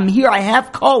 I'm here, I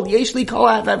have kol, yesh li kol,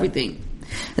 I have everything.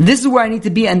 And this is where I need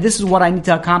to be, and this is what I need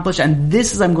to accomplish, and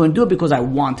this is I'm going to do it because I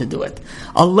want to do it.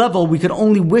 A level we could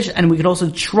only wish and we could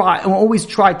also try, and always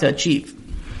try to achieve.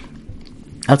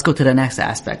 Let's go to the next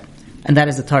aspect, and that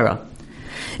is the Torah.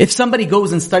 If somebody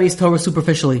goes and studies Torah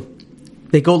superficially,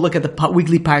 they go look at the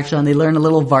weekly parsha and they learn a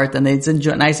little vart and it's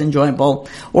nice, enjoyable,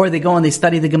 or they go and they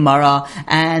study the Gemara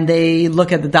and they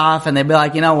look at the daf and they be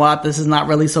like, "You know what, this is not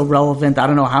really so relevant. I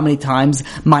don't know how many times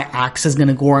my ox is going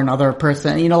to gore another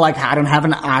person. I don't have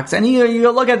an ox." And you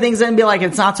look at things and be like,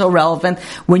 it's not so relevant.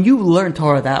 When you learn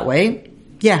Torah that way,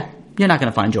 yeah, you're not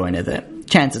going to find joy in it.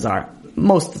 Chances are,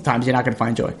 most of the times you're not going to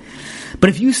find joy. But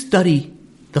if you study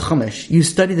the Chumash, you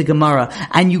study the Gemara,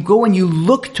 and you go and you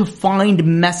look to find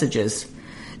messages,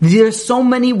 there's so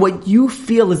many what you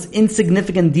feel is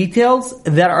insignificant details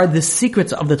that are the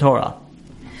secrets of the Torah.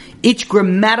 Each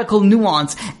grammatical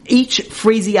nuance, each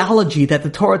phraseology that the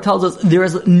Torah tells us, there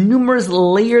is numerous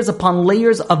layers upon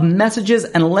layers of messages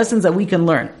and lessons that we can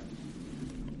learn.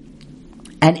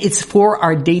 And it's for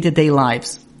our day-to-day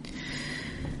lives.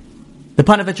 The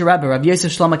Panovich Rebbe, Rav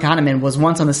Yosef Shlomo Kahneman, was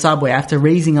once on the subway after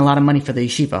raising a lot of money for the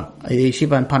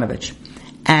yeshiva in Panovich.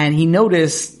 And he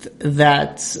noticed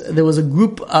that there was a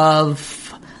group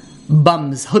of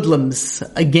bums, hoodlums,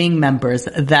 gang members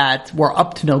that were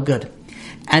up to no good.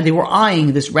 And they were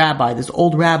eyeing this rabbi, this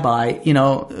old rabbi,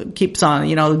 keeps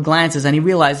on, glances, and he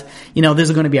realized,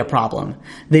 there's going to be a problem.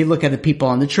 They look at the people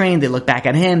on the train, they look back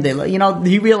at him,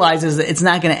 he realizes that it's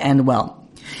not going to end well.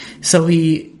 So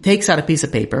he takes out a piece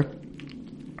of paper.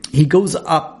 He goes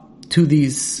up to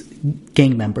these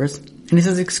gang members and he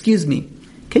says, "Excuse me,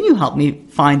 can you help me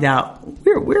find out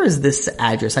where is this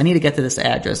address? I need to get to this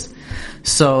address."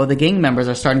 So the gang members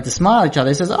are starting to smile at each other.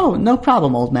 He says, "Oh, no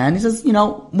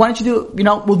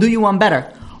we'll do you one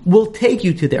better. We'll take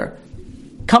you to there.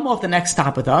 Come off the next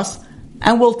stop with us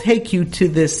and we'll take you to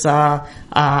this, to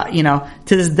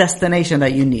this destination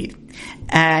that you need."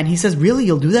 And he says, "Really?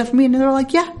 You'll do that for me?" And they're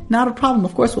like, "Yeah, not a problem.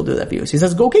 Of course we'll do that for you." So he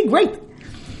says, "Okay, great."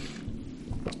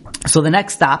 So the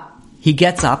next stop, he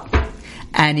gets up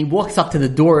and he walks up to the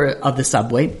door of the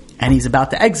subway and he's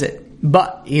about to exit.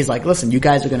 But he's like, "Listen, you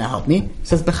guys are going to help me." He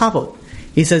says, "Bechavod."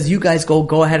 He says, "You guys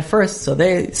go ahead first." So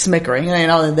they're smickering,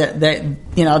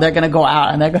 they're going to go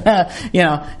out and they're going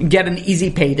to, get an easy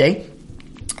payday.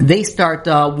 They start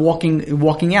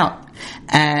walking out.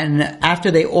 And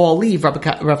after they all leave, Rav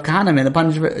Kahneman, the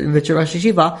Panovich Rosh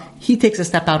Yeshiva, he takes a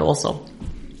step out also.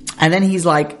 And then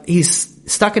he's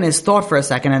stuck in his thought for a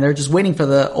second, and they're just waiting for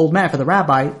the old man, for the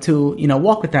rabbi to,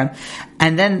 walk with them.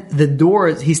 And then the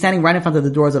doors, he's standing right in front of the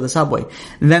doors of the subway.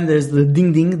 And then there's the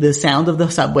ding ding, the sound of the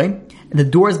subway. And the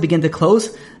doors begin to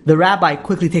close. The rabbi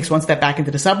quickly takes one step back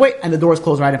into the subway, and the doors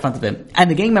close right in front of him.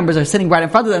 And the gang members are sitting right in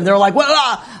front of them. They're like, wait,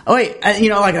 the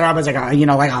rabbi's like,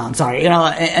 I'm sorry,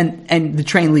 and the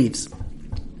train leaves.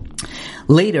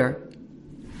 Later,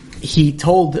 he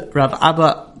told Rav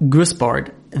Abba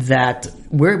Grusbard that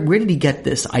where did he get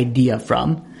this idea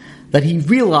from? That he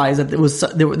realized that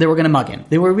they were going to mug him.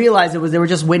 They were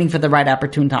just waiting for the right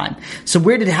opportune time. So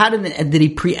how did he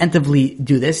preemptively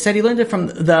do this? He said he learned it from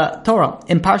the Torah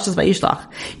in Parshas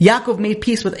Vayishlach. Yaakov made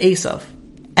peace with Esav,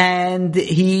 and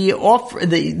he offered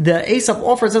the Esav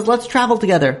offer says, "Let's travel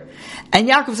together." And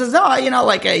Yaakov says, "No,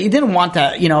 he didn't want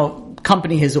to,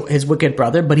 accompany his wicked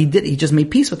brother, but he did. He just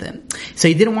made peace with him. So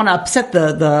he didn't want to upset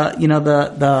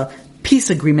the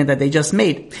peace agreement that they just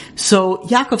made." So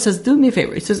Yaakov says, "Do me a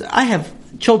favor." He says, "I have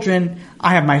children.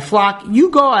 I have my flock.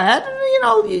 You go ahead.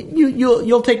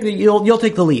 You'll take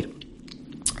the lead."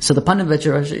 So the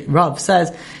Panovich Rav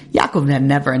says, Yaakov had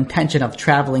never intention of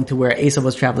traveling to where Esau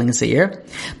was traveling in Seir,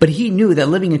 but he knew that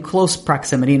living in close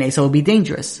proximity in Esau would be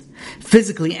dangerous,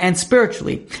 physically and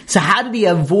spiritually. So how did he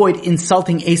avoid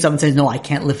insulting Esau and says, "No, I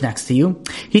can't live next to you"?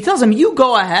 He tells him, "You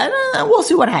go ahead and we'll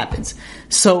see what happens."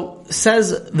 So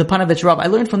says the Panovich Rav, I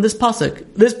learned from this pasuk.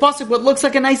 This pasuk, what looks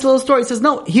like a nice little story, says,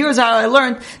 no, here's how I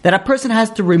learned that a person has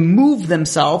to remove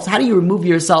themselves. How do you remove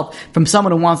yourself from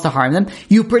someone who wants to harm them?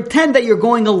 You pretend that you're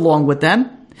going along with them,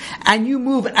 and you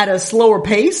move at a slower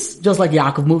pace, just like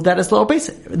Yaakov moved at a slower pace.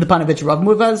 The Panovich Rav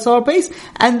moved at a slower pace,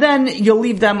 and then you'll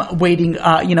leave them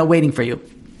waiting for you.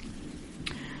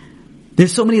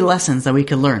 There's so many lessons that we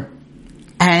can learn.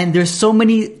 And there's so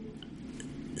many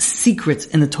secrets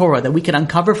in the Torah that we can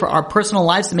uncover for our personal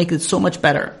lives to make it so much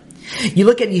better. You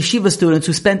look at yeshiva students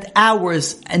who spend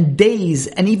hours and days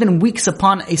and even weeks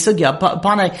upon a sugya,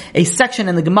 upon a section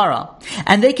in the Gemara,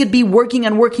 and they could be working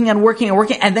and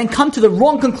then come to the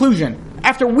wrong conclusion.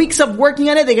 After weeks of working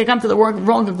on it, they can come to the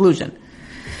wrong conclusion.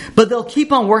 But they'll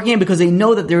keep on working it because they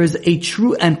know that there is a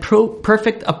true and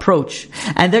perfect approach.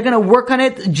 And they're going to work on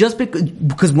it just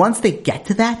because once they get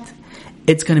to that,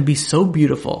 it's going to be so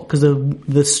beautiful because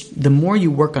the more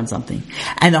you work on something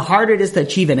and the harder it is to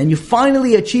achieve it, and you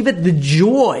finally achieve it, the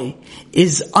joy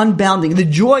is unbounding. The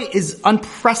joy is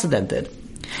unprecedented.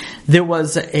 There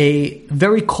was a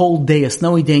very cold day, a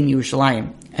snowy day in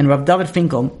Yerushalayim, and Rav David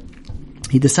Finkel,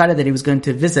 he decided that he was going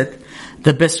to visit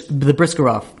the Brisker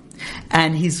Rav.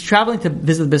 And he's traveling to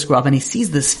visit the Brisker Rav, and he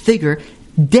sees this figure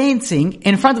dancing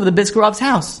in front of the Brisker Rav's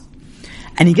house.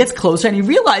 And he gets closer and he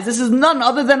realizes this is none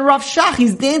other than Rav Shach.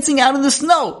 He's dancing out in the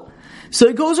snow. So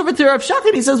he goes over to Rav Shach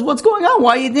and he says, "What's going on?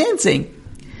 Why are you dancing?"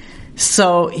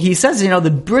 So he says, the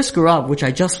Brisker Rav, which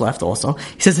I just left also,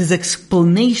 he says his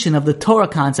explanation of the Torah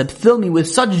concept filled me with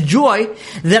such joy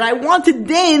that I want to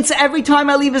dance every time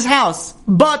I leave his house.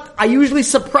 But I usually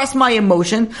suppress my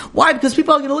emotion. Why? Because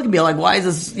people are going to look at me like, why is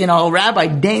this, rabbi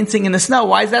dancing in the snow?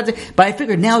 Why is that? But I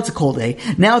figured now it's a cold day.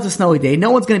 Now it's a snowy day.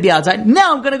 No one's going to be outside.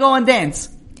 Now I'm going to go and dance.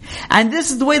 And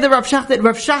this is the way that Rav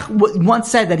Shach once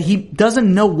said that he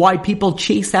doesn't know why people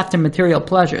chase after material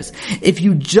pleasures. If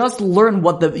you just learn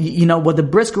what the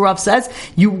Brisker Rav says,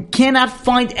 you cannot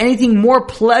find anything more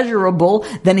pleasurable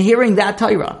than hearing that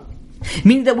Torah.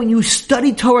 Meaning that when you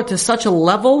study Torah to such a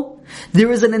level,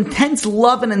 there is an intense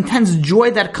love and intense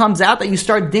joy that comes out that you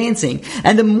start dancing.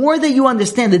 And the more that you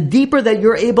understand, the deeper that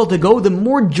you're able to go, the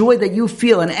more joy that you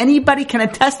feel. And anybody can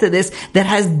attest to this that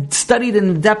has studied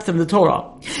in the depth of the Torah.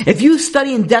 If you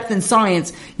study in depth in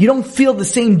science, you don't feel the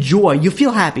same joy. You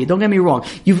feel happy, don't get me wrong.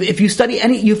 If you study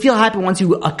you feel happy once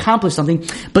you accomplish something,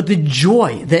 but the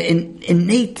joy, the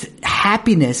innate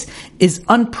happiness is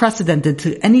unprecedented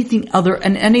to any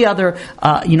other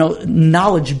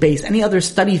knowledge base, any other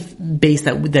study base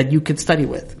that you could study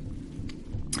with.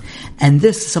 And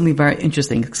this is something very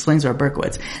interesting, explains Rav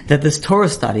Berkowitz, that this Torah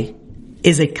study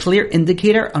is a clear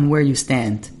indicator on where you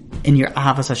stand in your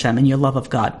Ahavas Hashem, in your love of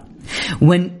God.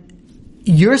 When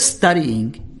your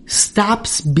studying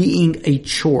stops being a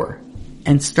chore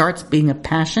and starts being a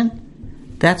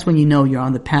passion, that's when you know you're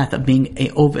on the path of being a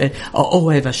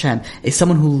Ohev Hashem,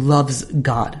 someone who loves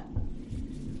God.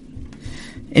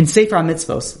 In Sefer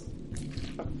HaMitzvos,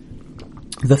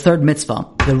 the third mitzvah,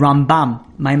 the Rambam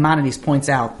Maimonides points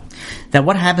out that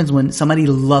what happens when somebody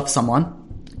loves someone,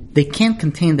 they can't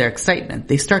contain their excitement.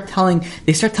 They start telling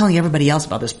everybody else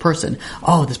about this person.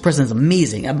 Oh, this person is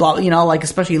amazing. And blah,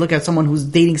 especially you look at someone who's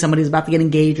dating somebody who's about to get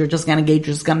engaged or just got engaged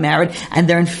or just got married, and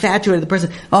they're infatuated with the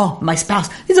person. Oh, my spouse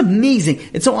is amazing.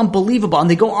 It's so unbelievable. And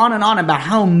they go on and on about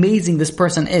how amazing this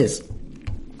person is.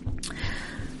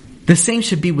 The same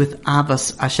should be with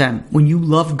Avas Hashem. When you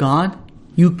love God,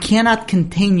 you cannot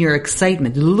contain your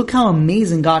excitement. Look how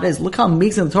amazing God is. Look how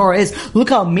amazing the Torah is. Look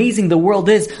how amazing the world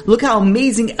is. Look how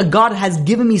amazing God has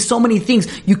given me so many things.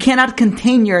 You cannot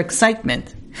contain your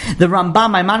excitement. The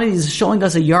Rambam Maimonides is showing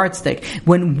us a yardstick.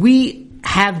 When we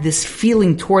have this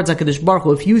feeling towards HaKadosh Baruch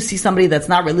Hu. If you see somebody that's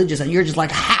not religious and you're just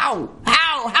like, how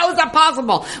is that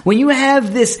possible? When you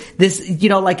have this,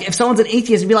 like if someone's an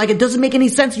atheist, you'd be like, it doesn't make any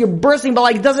sense, you're bursting, but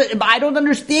like, I don't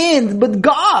understand, but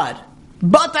God,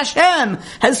 but Hashem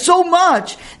has so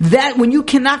much that when you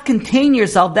cannot contain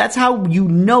yourself, that's how you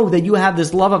know that you have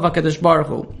this love of HaKadosh Baruch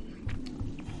Hu.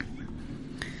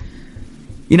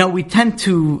 We tend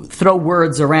to throw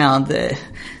words around.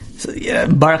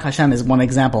 Baruch Hashem is one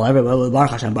example. Everybody, Baruch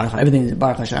Hashem, everything is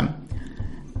Baruch Hashem.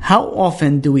 How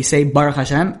often do we say Baruch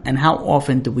Hashem, and how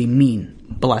often do we mean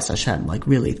bless Hashem, like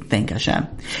really thank Hashem?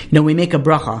 We make a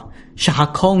bracha,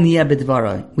 Shahakol Niyeh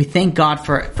B'Dvaroi. We thank God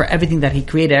for everything that He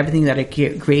created. Everything that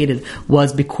He created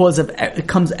was because of,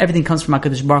 everything comes from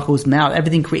HaKadosh Baruch Hu's mouth.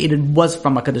 Everything created was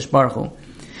from HaKadosh Baruch Hu.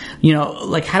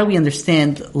 How do we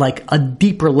understand, a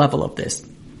deeper level of this?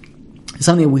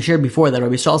 Something that we shared before, that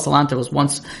Rabbi Shaul Salanter was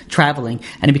once traveling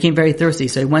and he became very thirsty,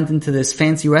 so he went into this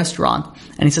fancy restaurant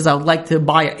and he says, I would like to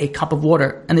buy a cup of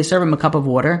water, and they serve him a cup of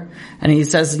water, and he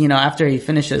says, after he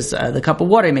finishes the cup of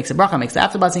water, he makes a bracha, makes the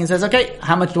afterbus, and he says, okay,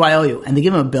 how much do I owe you? And they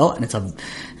give him a bill, and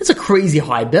it's a crazy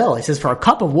high bill. He says, for a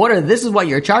cup of water, this is what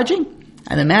you're charging?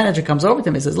 And the manager comes over to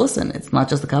him and says, listen, it's not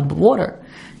just a cup of water.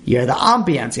 You have the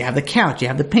ambiance, you have the couch, you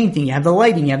have the painting, you have the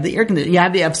lighting, you have the air conditioning,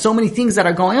 you have so many things that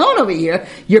are going on over here.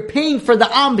 You're paying for the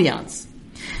ambiance.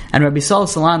 And Rabbi Shaul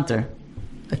Salanter,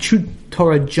 a true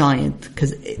Torah giant,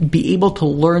 because be able to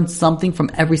learn something from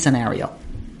every scenario.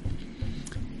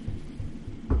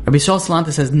 Rabbi Shaul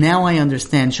Salanter says, now I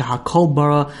understand Shahakol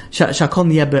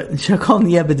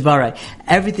Niyeh B'Dvarei.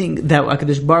 Everything that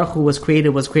HaKadosh Baruch Hu was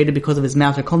created because of His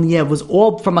mouth. Shahakol Niyeh was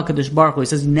all from HaKadosh Baruch Hu. He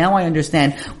says, now I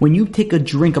understand, when you take a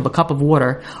drink of a cup of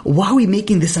water, why are we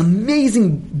making this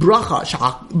amazing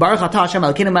bracha? Baruch atah Hashem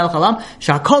Elokeinu melech haolam,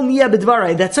 Shahakol Niyeh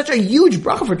B'Dvarei. That's such a huge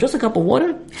bracha for just a cup of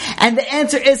water? And the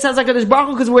answer is, says HaKadosh Baruch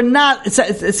Hu, because we're not, it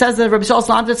says that Rabbi Shaul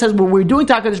Salanter says, what we're doing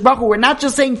to HaKadosh Baruch Hu, we're not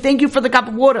just saying thank you for the cup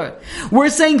of water. We're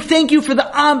saying thank you for the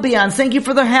ambiance, thank you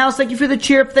for the house, thank you for the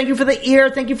cheer, thank you for the air,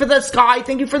 thank you for the sky,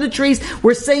 thank you for the trees.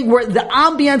 We're saying the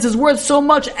ambiance is worth so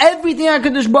much. Everything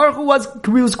HaKadosh Baruch Hu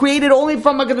was created only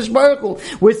from HaKadosh Baruch Hu.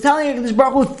 We're telling HaKadosh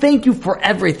Baruch Hu, thank you for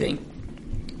everything.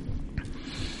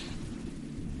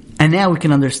 And now we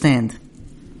can understand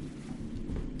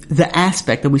the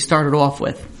aspect that we started off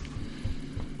with.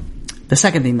 The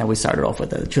second thing that we started off with,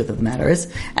 the truth of the matter is,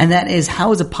 and that is,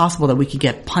 how is it possible that we could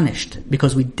get punished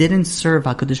because we didn't serve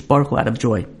HaKadosh Baruch Hu out of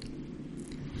joy?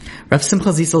 Rav Simcha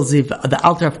Zisel Ziv, the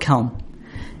Alter of Kelm,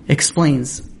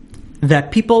 explains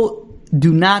that people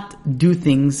do not do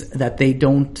things that they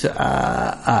don't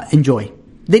enjoy.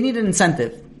 They need an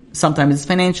incentive. Sometimes it's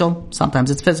financial,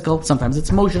 sometimes it's physical, sometimes it's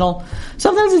emotional,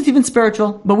 sometimes it's even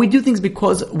spiritual, but we do things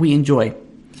because we enjoy.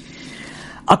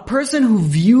 A person who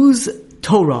views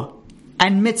Torah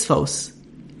and mitzvos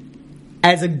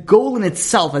as a goal in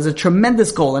itself, as a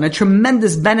tremendous goal and a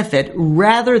tremendous benefit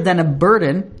rather than a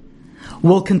burden,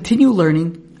 will continue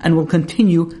learning and will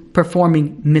continue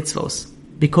performing mitzvos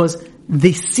because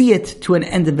they see it to an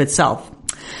end of itself.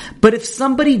 But if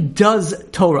somebody does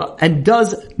Torah and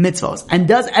does mitzvos and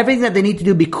does everything that they need to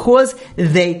do because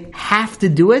they have to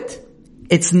do it,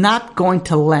 it's not going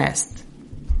to last.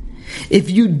 If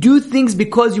you do things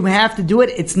because you have to do it,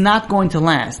 it's not going to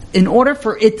last. In order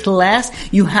for it to last,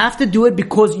 you have to do it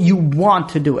because you want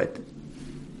to do it.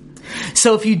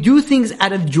 So if you do things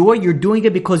out of joy, you're doing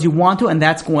it because you want to, and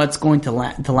that's what's going to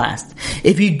last.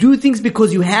 If you do things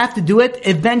because you have to do it,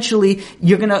 eventually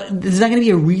there's not gonna be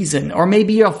a reason, or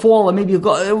maybe you'll fall, or maybe you'll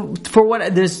go,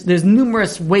 there's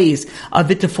numerous ways of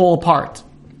it to fall apart.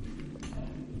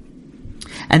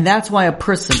 And that's why a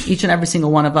person, each and every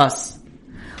single one of us,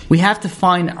 we have to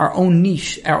find our own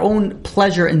niche, our own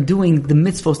pleasure in doing the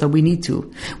mitzvos that we need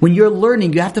to. When you're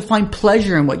learning, you have to find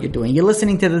pleasure in what you're doing. You're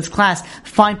listening to this class,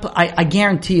 I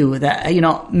guarantee you that,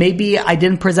 maybe I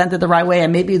didn't present it the right way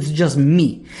and maybe it's just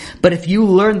me. But if you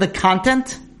learn the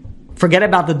content, forget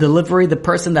about the delivery, the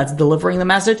person that's delivering the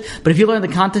message, but if you learn the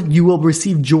content, you will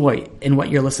receive joy in what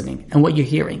you're listening and what you're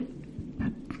hearing.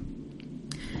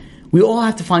 We all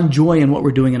have to find joy in what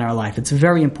we're doing in our life. It's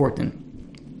very important.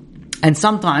 And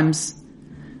sometimes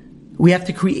we have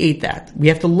to create that. We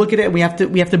have to look at it. We have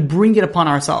to bring it upon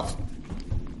ourselves.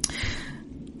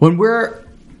 When we're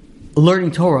learning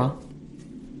Torah,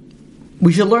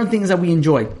 we should learn things that we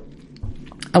enjoy,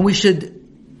 and we should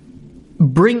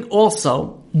bring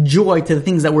also joy to the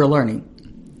things that we're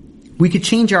learning. We could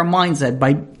change our mindset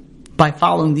by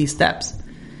following these steps.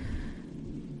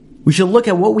 We should look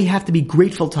at what we have to be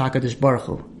grateful to HaKadosh Baruch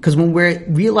Hu. Because when we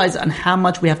realize on how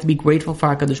much we have to be grateful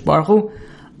for HaKadosh Baruch Hu,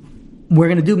 we're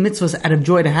going to do mitzvahs out of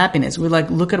joy to happiness. We're like,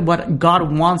 look at what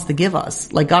God wants to give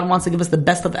us. Like, God wants to give us the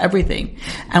best of everything.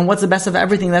 And what's the best of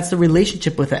everything? That's the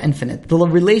relationship with the infinite, the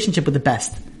relationship with the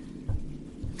best.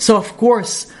 So of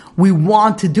course, we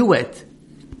want to do it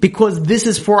because this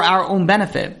is for our own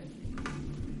benefit.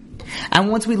 And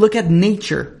once we look at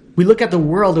nature, we look at the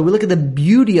world, or we look at the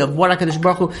beauty of what HaKadosh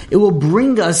Baruch Hu, it will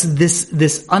bring us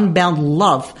this unbound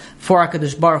love for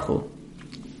HaKadosh Baruch Hu.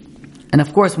 And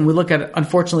of course, when we look at,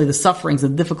 unfortunately, the sufferings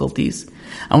and difficulties,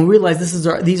 and we realize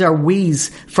these are ways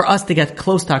for us to get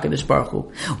close to HaKadosh Baruch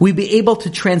Hu, we'll be able to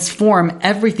transform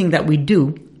everything that we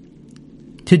do,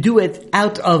 to do it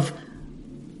out of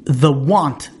the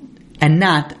want, and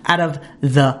not out of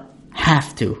the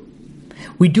have to.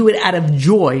 We do it out of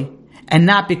joy, and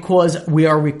not because we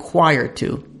are required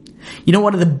to. You know,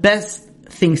 one of the best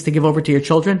things to give over to your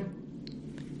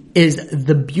children is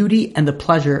the beauty and the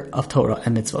pleasure of Torah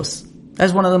and mitzvos.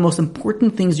 That's one of the most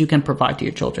important things you can provide to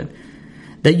your children.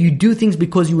 That you do things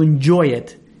because you enjoy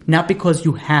it, not because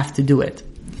you have to do it.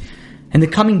 And the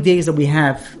coming days that we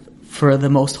have for the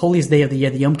most holiest day of the year,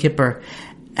 the Yom Kippur,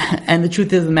 and the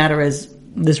truth of the matter is,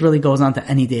 this really goes on to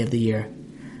any day of the year.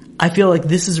 I feel like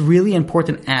this is really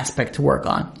important aspect to work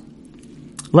on.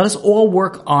 Let us all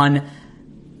work on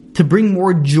to bring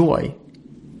more joy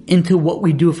into what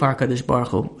we do for HaKadosh Baruch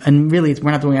Hu. And really,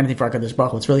 we're not doing anything for HaKadosh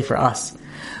Baruch Hu, it's really for us.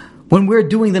 When we're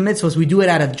doing the mitzvahs, we do it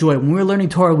out of joy. When we're learning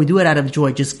Torah, we do it out of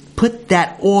joy. Just put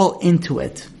that all into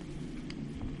it.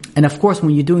 And of course,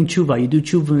 when you're doing tshuva, you do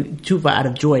tshuva out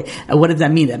of joy. And what does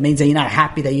that mean? That means that you're not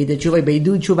happy that you did tshuva, but you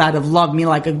do tshuva out of love. Meaning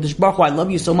like, Baruch Hu, I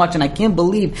love you so much, and I can't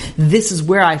believe this is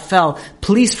where I fell.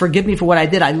 Please forgive me for what I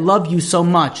did. I love you so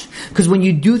much. Because when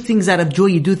you do things out of joy,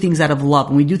 you do things out of love.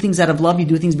 When we do things out of love, you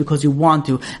do things because you want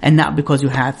to, and not because you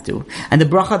have to. And the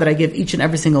bracha that I give each and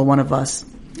every single one of us,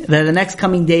 that the next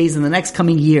coming days and the next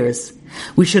coming years,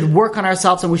 we should work on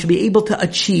ourselves and we should be able to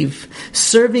achieve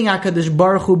serving HaKadosh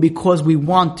Baruch Hu because we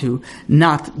want to,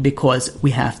 not because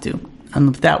we have to. And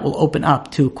with that, we'll open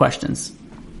up to questions.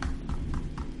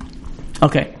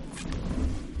 Okay.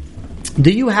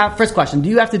 First question, do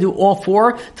you have to do all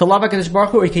four to love HaKadosh Baruch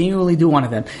Hu, or can you only do one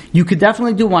of them? You could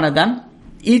definitely do one of them.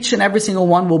 Each and every single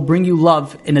one will bring you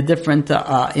love in a different in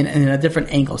a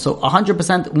different angle. So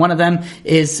 100% one of them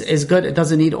is good. It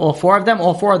doesn't need all four of them.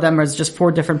 All four of them is just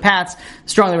four different paths.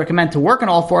 Strongly recommend to work on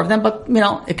all four of them, but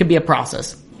it could be a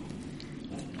process.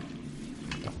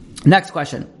 Next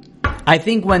question. I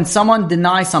think when someone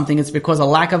denies something, it's because of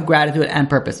lack of gratitude and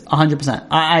purpose. 100%.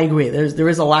 I agree. There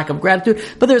is a lack of gratitude,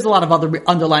 but there's a lot of other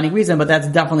underlying reason, but that's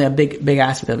definitely a big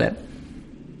aspect of it.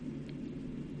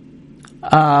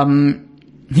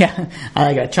 Yeah,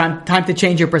 I like it. Time to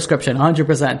change your prescription,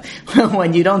 100%.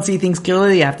 When you don't see things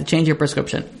clearly, you have to change your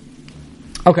prescription.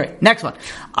 Okay, next one.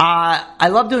 I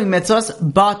love doing mitzvahs,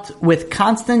 but with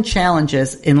constant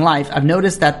challenges in life, I've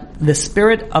noticed that the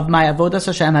spirit of my avodas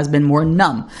Hashem has been more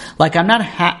numb. Like I'm not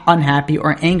unhappy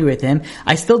or angry with Him.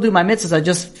 I still do my mitzvahs. I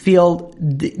just feel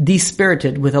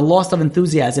dispirited with a loss of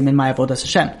enthusiasm in my avodas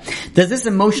Hashem. Does this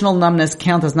emotional numbness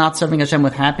count as not serving Hashem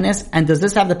with happiness? And does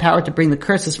this have the power to bring the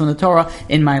curses from the Torah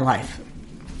in my life?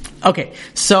 Okay,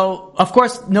 so of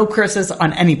course, no curses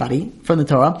on anybody from the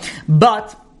Torah,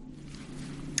 but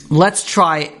let's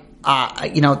try,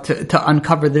 to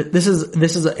uncover this.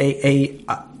 This is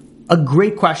a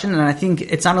great question, and I think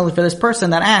it's not only for this person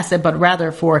that asked it, but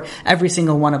rather for every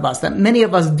single one of us. That many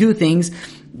of us do things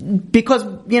because,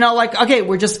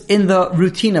 we're just in the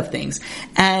routine of things.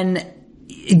 And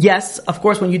yes, of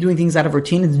course, when you're doing things out of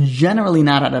routine, it's generally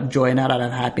not out of joy, not out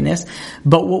of happiness.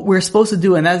 But what we're supposed to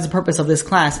do, and that is the purpose of this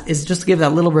class, is just to give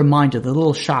that little reminder, the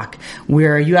little shock,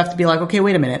 where you have to be like, okay,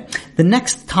 wait a minute. The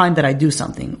next time that I do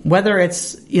something, whether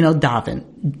it's,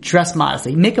 daven, dress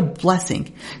modestly, make a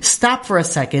blessing, stop for a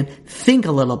second, think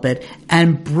a little bit,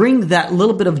 and bring that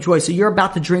little bit of joy. So you're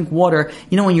about to drink water,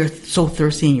 when you're so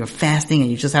thirsty and you're fasting and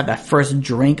you just have that first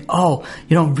drink, you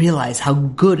don't realize how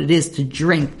good it is to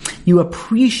drink. You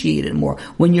appreciate it more.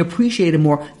 When you appreciate it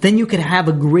more, then you can have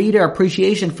a greater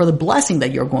appreciation for the blessing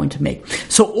that you're going to make.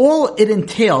 So all it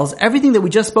entails, everything that we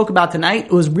just spoke about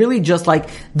tonight, was really just like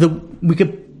we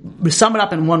could sum it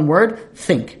up in one word: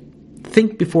 think.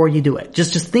 Think before you do it.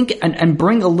 Just think and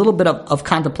bring a little bit of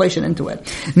contemplation into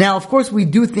it. Now, of course, we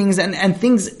do things and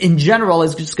things in general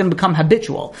is just going to become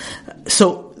habitual.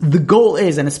 So the goal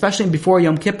is, and especially before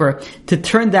Yom Kippur, to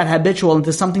turn that habitual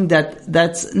into something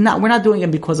that's not, we're not doing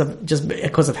it because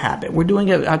of habit. We're doing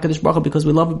it HaKadosh Baruch Hu because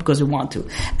we love it, because we want to.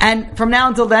 And from now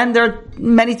until then, there are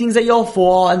many things that you'll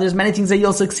fall and there's many things that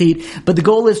you'll succeed. But the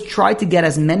goal is try to get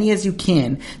as many as you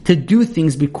can to do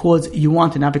things because you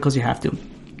want to, not because you have to.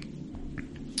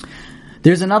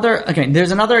 There's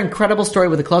another incredible story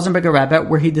with the Klausenberger Rebbe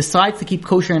where he decides to keep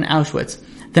kosher in Auschwitz.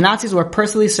 The Nazis were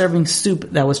personally serving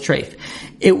soup that was treif.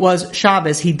 It was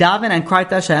Shabbos. He davened and cried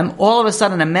to Hashem. All of a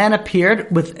sudden, a man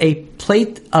appeared with a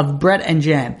plate of bread and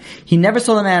jam. He never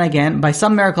saw the man again. By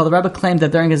some miracle, the Rebbe claimed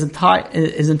that during his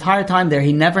entire time there,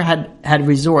 he never had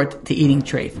resort to eating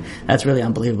treif. That's really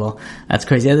unbelievable. That's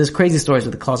crazy. There's crazy stories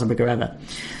with the Klausenberger Rebbe.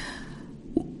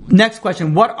 Next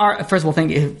question. First of all,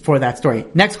 thank you for that story.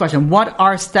 Next question. What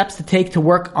are steps to take to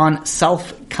work on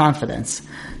self-confidence?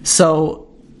 So,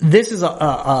 this is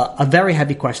a very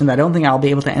heavy question that I don't think I'll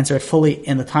be able to answer it fully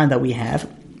in the time that we have.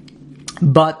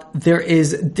 But there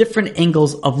is different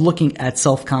angles of looking at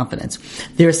self-confidence.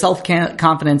 There's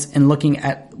self-confidence in looking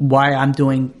at why I'm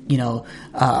doing, Torah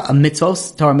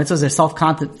mitzvahs. There's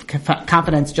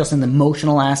self-confidence just in the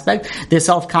emotional aspect. There's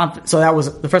self-confidence. So that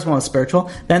was, the first one was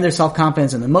spiritual. Then there's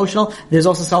self-confidence in the emotional. There's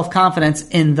also self-confidence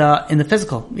in the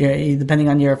physical, depending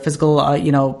on your physical,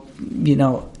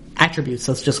 attributes,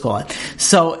 let's just call it.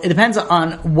 So it depends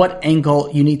on what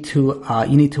angle you need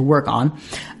to work on.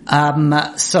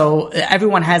 So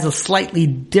everyone has a slightly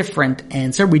different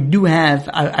answer. We do have,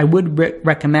 I would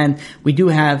recommend, we do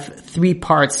have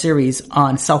 3-part series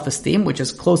on self-esteem, which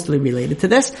is closely related to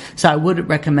this. So I would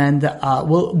recommend,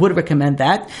 would recommend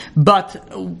that.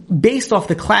 But based off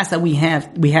the class that we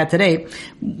had today,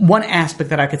 one aspect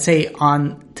that I could say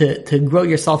on to grow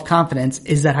your self-confidence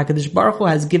is that HaKadosh Baruch Hu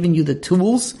has given you the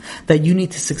tools that you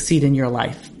need to succeed in your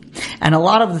life. And a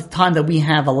lot of the time that we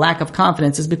have a lack of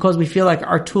confidence is because we feel like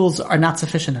our tools are not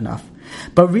sufficient enough.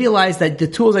 But realize that the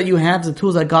tools that you have, the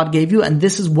tools that God gave you, and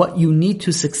this is what you need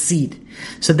to succeed.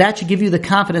 So that should give you the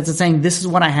confidence in saying, this is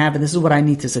what I have and this is what I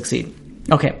need to succeed.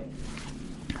 Okay.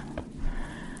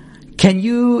 Can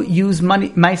you use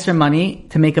Meiser money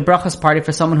to make a brachas party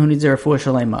for someone who needs a refuah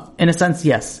shalema? In a sense,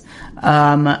 yes.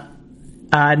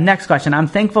 Next question. I'm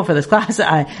thankful for this class.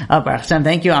 Baruch Hashem,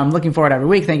 thank you. I'm looking forward every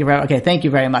week. Thank you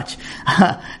very much.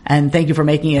 And thank you for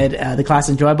making it, the class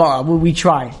enjoyable. We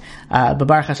try. But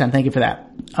Baruch Hashem, thank you for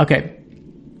that. Okay.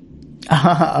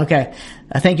 Okay.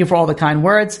 Thank you for all the kind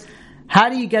words. How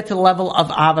do you get to the level of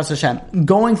Avas Hashem?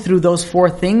 Going through those 4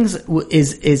 things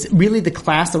is really the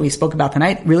class that we spoke about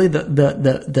tonight. Really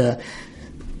the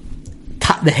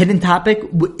hidden topic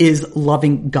is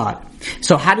loving God.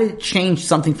 So how to change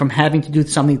something from having to do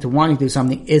something to wanting to do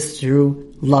something is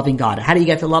through loving God. How do you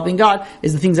get to loving God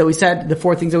is the things that we said, the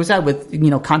 4 things that we said with,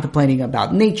 contemplating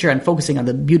about nature and focusing on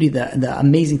the beauty, the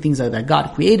amazing things that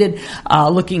God created,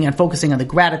 looking and focusing on the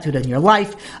gratitude in your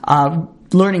life,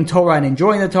 learning Torah and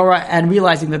enjoying the Torah, and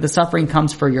realizing that the suffering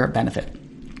comes for your benefit.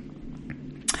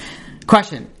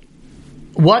 Question.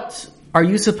 What are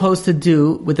you supposed to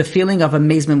do with the feeling of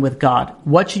amazement with God?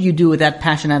 What should you do with that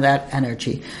passion and that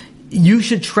energy? You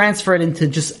should transfer it into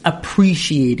just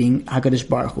appreciating HaKadosh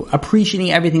Baruch Hu,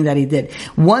 appreciating everything that He did.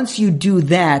 Once you do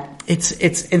that, it's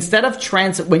instead of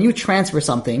when you transfer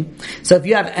something, so if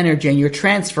you have energy and you're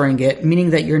transferring it,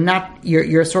 meaning that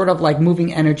you're sort of like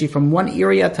moving energy from one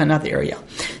area to another area.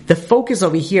 The focus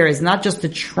over here is not just to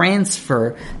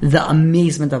transfer the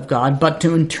amazement of God, but to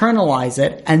internalize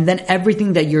it, and then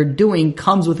everything that you're doing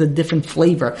comes with a different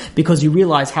flavor because you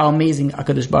realize how amazing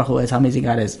HaKadosh Baruch Hu is, how amazing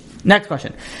God is. Next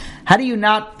question. How do you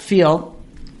not feel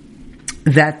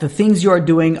that the things you are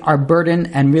doing are burden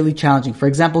and really challenging? For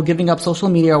example, giving up social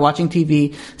media or watching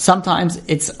TV. Sometimes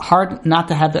it's hard not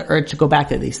to have the urge to go back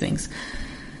to these things.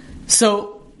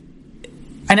 So,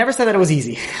 I never said that it was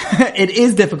easy. It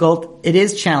is difficult. It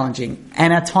is challenging.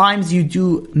 And at times you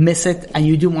do miss it and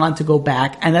you do want to go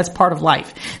back. And that's part of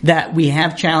life. That we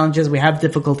have challenges, we have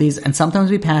difficulties, and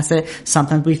sometimes we pass it,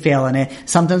 sometimes we fail in it,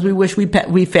 sometimes we wish we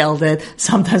failed it,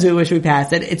 sometimes we wish we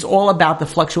passed it. It's all about the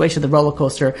fluctuation, the roller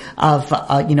coaster of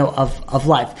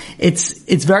life.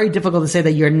 It's very difficult to say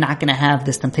that you're not going to have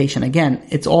this temptation again.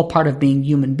 It's all part of being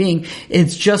human being.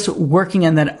 It's just working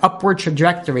on that upward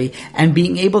trajectory and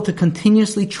being able to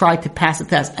continuously try to pass the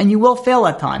test. And you will fail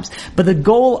at times. But the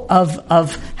goal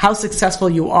of how successful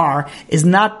you are is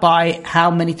not by how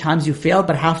many times you fail,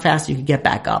 but how fast you can get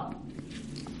back up.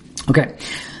 Okay.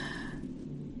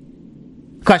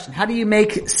 Question. How do you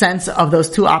make sense of those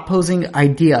 2 opposing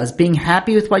ideas? Being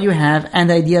happy with what you have and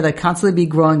the idea that constantly be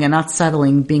growing and not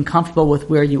settling, being comfortable with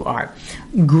where you are.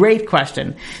 Great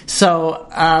question. So,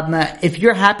 if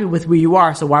you're happy with where you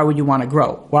are, so why would you want to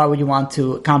grow? Why would you want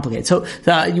to complicate? So,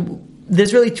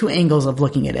 there's really 2 angles of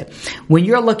looking at it. When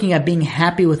you're looking at being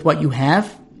happy with what you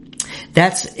have,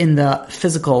 That's in the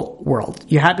physical world.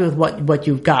 You're happy with what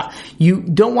you've got. You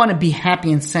don't want to be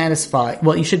happy and satisfied.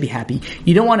 Well, you should be happy.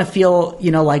 You don't want to feel,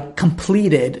 like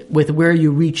completed with where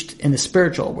you reached in the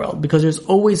spiritual world, because there's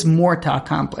always more to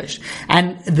accomplish.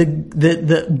 And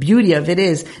the beauty of it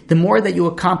is, the more that you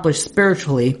accomplish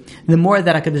spiritually, the more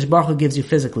that HaKadosh Baruch Hu gives you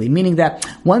physically. Meaning that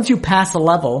once you pass a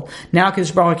level, now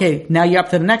HaKadosh Baruch Hu, okay, now you're up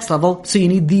to the next level, so you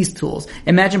need these tools.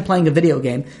 Imagine playing a video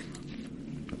game.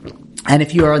 And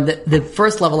if you are on the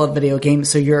first level of video game,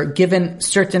 so you're given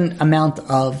certain amount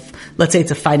of, let's say it's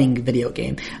a fighting video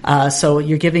game. So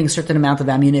you're giving a certain amount of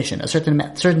ammunition,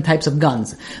 certain types of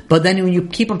guns. But then when you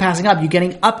keep on passing up, you're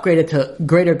getting upgraded to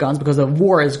greater guns because the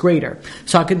war is greater.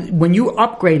 So when you're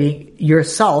upgrading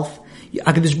yourself,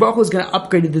 HaKadosh Baruch Hu is going to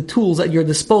upgrade the tools at your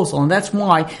disposal. And that's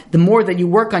why the more that you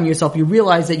work on yourself, you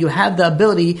realize that you have the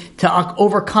ability to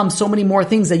overcome so many more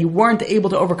things that you weren't able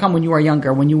to overcome when you were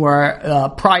younger, when you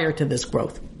were prior to this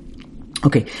growth.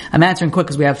 Okay, I'm answering quick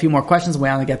because we have a few more questions we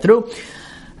want to get through.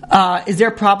 Is there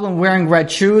a problem wearing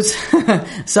red shoes?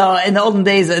 So in the olden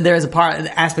days, there is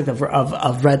aspect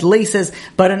of red laces,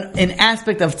 but an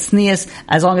aspect of tznius,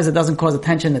 as long as it doesn't cause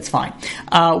attention, it's fine.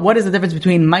 What is the difference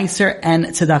between Meiser and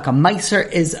Tzedakah?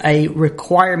 Meiser is a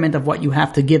requirement of what you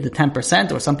have to give, the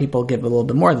 10%, or some people give a little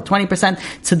bit more, the 20%.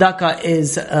 Tzedakah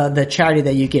is the charity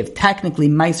that you give. Technically,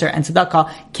 Meiser and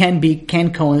Tzedakah can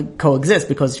coexist,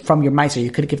 because from your Meiser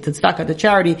you could give to Tzedakah, the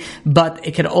charity, but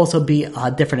it could also be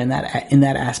different in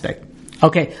that aspect.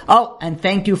 Okay. Oh, and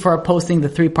thank you for posting the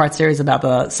 3-part series about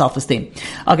the self-esteem.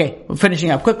 Okay, finishing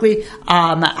up quickly.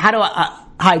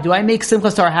 Hi, do I make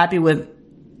Simchas Torah happy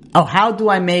how do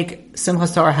I make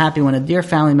Simchas Torah happy when a dear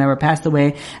family member passed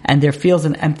away and there feels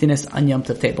an emptiness on Yom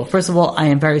Tov table? First of all, I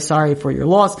am very sorry for your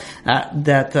loss. May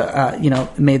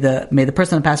the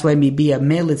person that passed away be a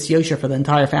melitz yosher for the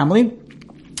entire family.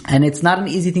 And it's not an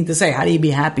easy thing to say. How do you be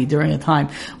happy during a time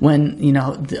when,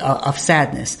 of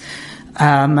sadness?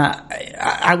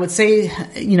 I would say,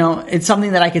 it's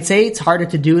something that I could say. It's harder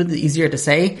to do. The easier to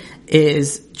say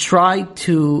is try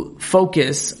to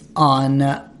focus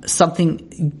on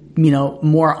something,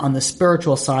 more on the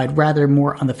spiritual side rather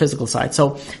more on the physical side.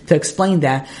 So to explain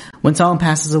that, when someone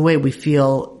passes away, we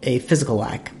feel a physical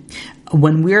lack.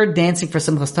 When we're dancing for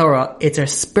Simchas Torah, it's a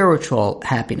spiritual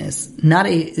happiness, not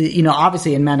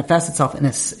obviously it manifests itself in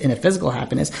a physical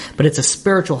happiness, but it's a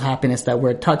spiritual happiness that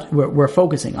we're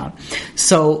focusing on.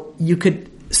 So you could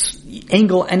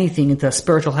angle anything into a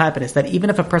spiritual happiness, that even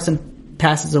if a person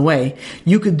passes away,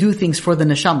 you could do things for the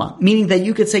neshama. Meaning that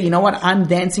you could say, I'm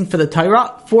dancing for the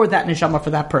Torah for that neshama, for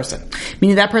that person.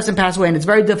 Meaning that person passed away and it's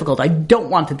very difficult. I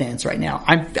don't want to dance right now.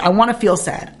 I want to feel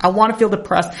sad. I want to feel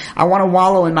depressed. I want to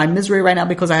wallow in my misery right now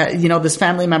because this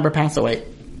family member passed away.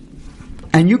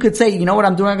 And you could say, you know what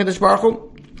I'm doing, HaKadosh Baruch Hu?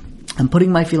 I'm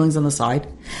putting my feelings on the side.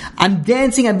 I'm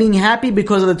dancing and being happy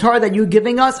because of the Torah that you're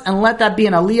giving us, and let that be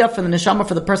an aliyah for the neshama,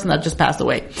 for the person that just passed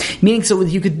away. Meaning, so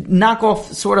you could knock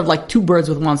off sort of like 2 birds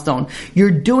with one stone. You're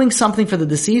doing something for the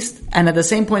deceased, and at the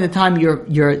same point in time,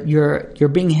 you're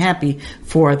being happy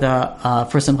for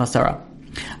Simchas Torah.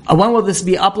 When will this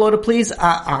be uploaded, please?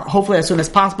 Hopefully as soon as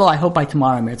possible. I hope by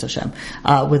tomorrow, Mirz Hashem.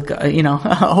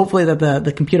 Hopefully that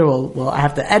the computer will I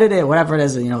have to edit it, whatever it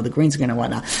is, the green screen and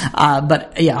whatnot.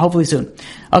 But yeah, hopefully soon.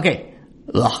 Okay.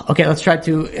 Okay, let's try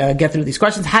to get through these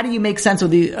questions. How do you make sense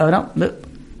of the,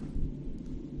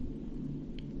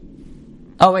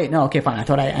 Oh wait, no, okay, fine. I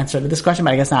thought I answered this question,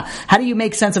 but I guess not. How do you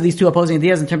make sense of these two opposing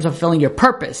ideas in terms of fulfilling your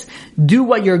purpose? Do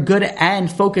what you're good at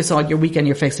and focus on your weekend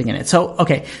you're fixing in it. So,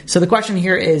 okay. So the question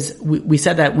here is, we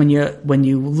said that when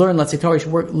you learn, let's say Torah, you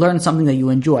should learn something that you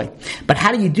enjoy. But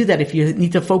how do you do that if you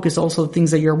need to focus also the things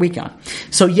that you're weak on?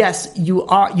 So yes, you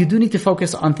do need to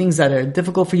focus on things that are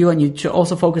difficult for you, and you should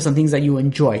also focus on things that you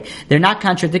enjoy. They're not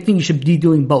contradicting, you should be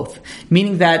doing both.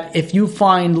 Meaning that if you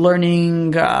find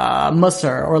learning,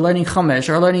 Musar, or learning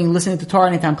Chumash, or listening to Torah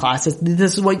Anytime classes,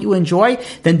 this is what you enjoy,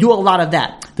 then do a lot of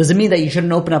that. Does it mean that you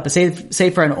shouldn't open up a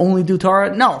sefer and only do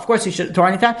Torah? No, of course you should. Torah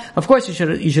Anytime? Of course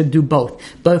you should do both.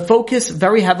 But focus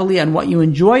very heavily on what you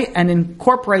enjoy and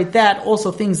incorporate that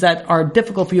also things that are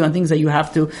difficult for you and things that you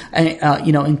have to,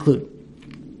 include.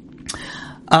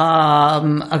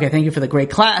 Okay, thank you for the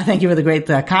great thank you for the great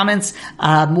comments.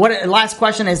 Last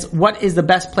question is, what is the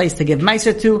best place to give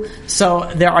Meiser to? So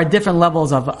there are different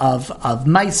levels of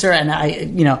Meiser, and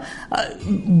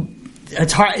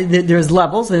it's hard. There's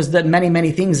levels. There's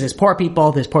many things. There's poor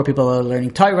people. There's poor people that are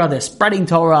learning Torah. There's spreading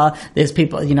Torah. There's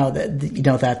people,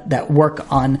 that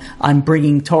work on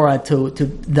bringing Torah to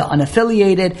the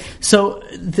unaffiliated. So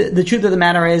the truth of the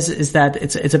matter is that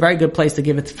it's a very good place to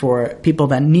give it for people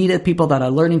that need it, people that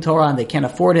are learning Torah and they can't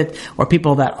afford it, or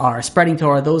people that are spreading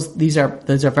Torah. Those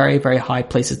are very, very high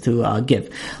places to give.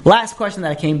 Last question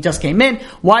that just came in: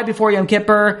 why before Yom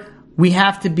Kippur we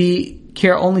have to be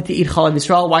care only to eat Chalav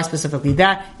Yisrael? Why specifically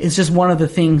that? It's just one of the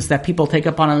things that people take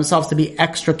upon themselves to be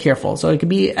extra careful. So it could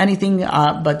be anything,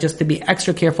 but just to be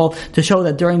extra careful to show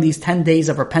that during these 10 days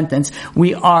of repentance,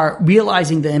 we are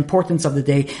realizing the importance of the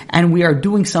day and we are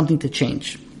doing something to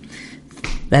change.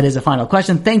 That is a final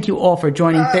question. Thank you all for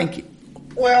joining. Thank you.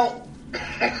 Well,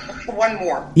 one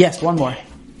more. Yes, one more.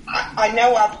 I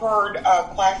know I've heard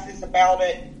classes about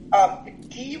it.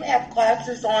 Do you have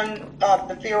classes on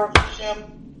the fear of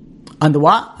Hashem? On the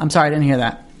what? I'm sorry, I didn't hear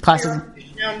that. Classes?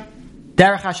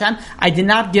 Derech Hashem. I did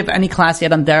not give any class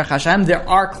yet on Derech Hashem. There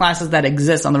are classes that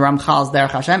exist on the Ramchal's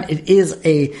Derech Hashem. It is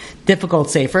a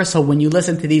difficult sefer, so when you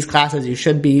listen to these classes, you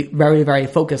should be very, very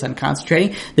focused and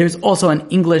concentrating. There's also an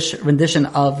English rendition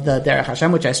of the Derech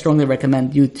Hashem, which I strongly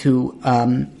recommend you to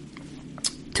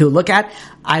look at.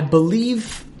 I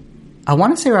believe, I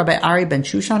want to say Rabbi Ari Ben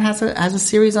Shushan has a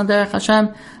series on Derech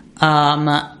Hashem.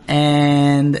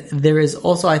 And there is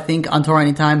also, I think, on Torah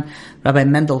Anytime, Rabbi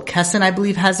Mendel Kessen, I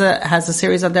believe, has a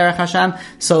series on Derech Hashem.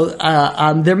 So,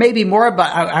 there may be more, but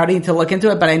I need to look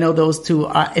into it, but I know those two,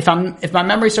 if my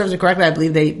memory serves it correctly, I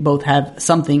believe they both have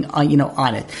something,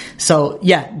 on it. So,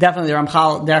 yeah, definitely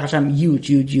Ramchal, Derech Hashem,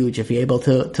 huge. If you're able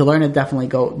to learn it, definitely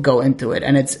go into it.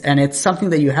 And it's something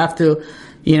that you have to,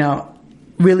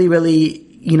 really, really,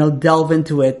 delve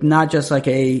into it, not just like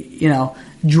a,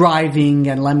 driving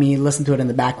and let me listen to it in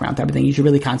the background type of thing. You should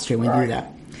really concentrate when you do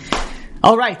that.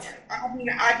 All right. I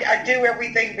mean, I do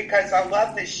everything because I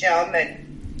love the Shem,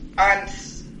 and I'm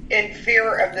in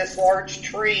fear of this large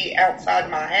tree outside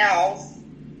my house.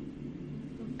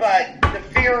 But the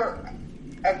fear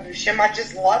of the Shem, I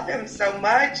just love him so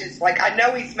much. It's like, I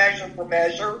know he's measure for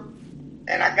measure,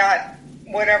 and I got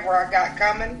whatever I got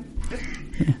coming.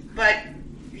 But,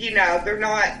 they're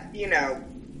not,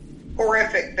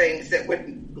 horrific things that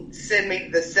would send me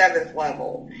to the 7th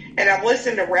level. And I've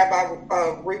listened to Rabbi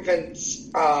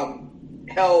Reuven's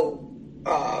Hell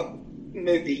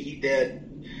movie he did.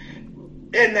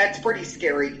 And that's pretty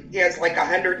scary. He has like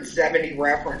 170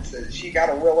 references. You got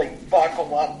to really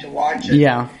buckle up to watch it.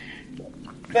 Yeah.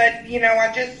 But,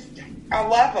 I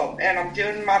love them, and I'm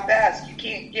doing my best. You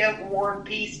can't give War and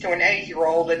Peace to an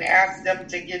 8-year-old and ask them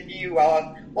to give you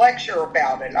a lecture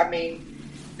about it. I mean,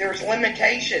 there's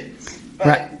limitations,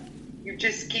 but you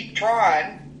just keep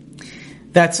trying.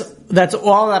 That's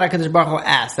all that HaKadosh Baruch Hu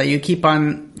asks, that you keep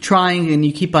on trying and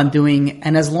you keep on doing,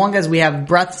 and as long as we have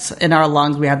breaths in our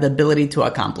lungs, we have the ability to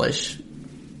accomplish.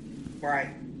 Right.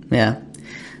 Yeah.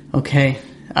 Okay.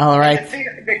 All right.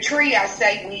 The tree, I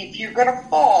say, if you're going to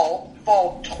fall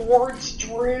towards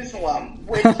Jerusalem,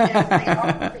 which is the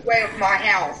opposite way of my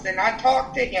house. And I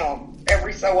talk to him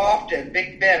every so often.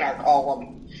 Big Ben, I call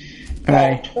him.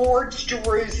 Fall towards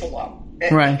Jerusalem.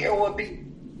 Right. It would be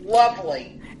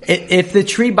lovely. If the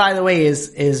tree, by the way,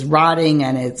 is rotting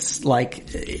and it's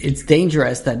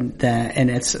dangerous, then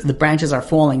the branches are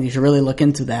falling, you should really look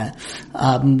into that.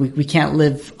 We can't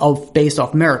live based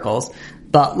off miracles.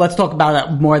 But let's talk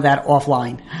about more of that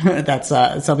offline. That's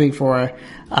something for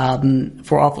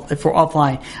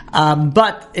offline.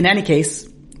 But in any case,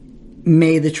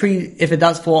 may the tree, if it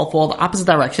does fall the opposite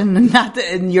direction, not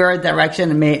in your direction,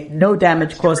 and may no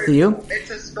damage cause to you.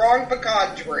 It's a strong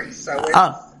pecan tree, so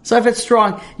So if it's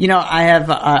strong, I have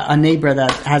a neighbor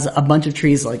that has a bunch of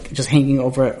trees like just hanging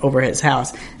over his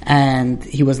house, and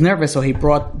he was nervous, so he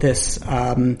brought this,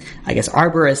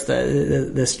 arborist,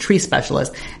 this tree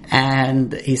specialist,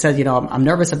 and he said, I'm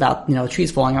nervous about,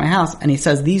 trees falling on my house, and he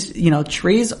says these,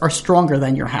 trees are stronger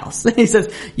than your house. He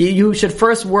says you should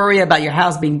first worry about your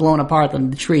house being blown apart than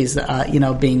the trees,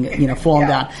 being, falling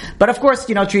down. But of course,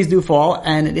 trees do fall,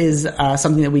 and it is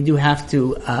something that we do have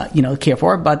to, care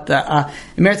for. But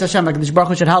Meretz Hashem, HaKadosh Baruch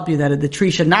Hu should help you that the tree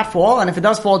should not fall, and if it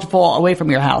does fall, it should fall away from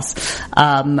your house.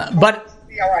 But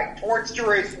all right, towards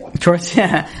Jerusalem.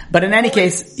 But in any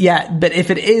case, but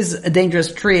if it is a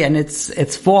dangerous tree and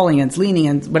it's falling and it's leaning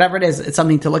and whatever it is, it's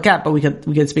something to look at. But we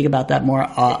could speak about that more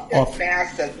it's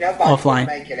massive. Nobody offline.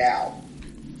 Can make it out.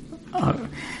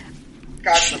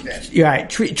 God forbid. You're right.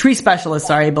 Tree specialists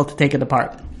are able to take it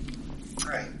apart.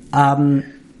 Right.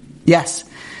 Yes.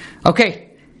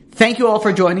 Okay. Thank you all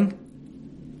for joining.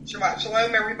 Shabbat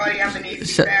shalom, everybody. Have an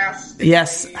easy fast.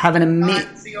 Yes. Have an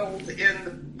amazing. Sealed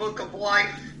in the book of life.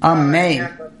 Amen.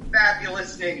 Have a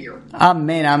fabulous New Year.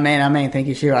 Amen, amen, amen. Thank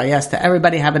you, Shira. Yes, to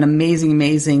everybody, have an amazing,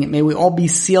 may we all be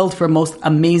sealed for most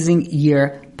amazing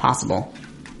year possible.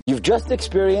 You've just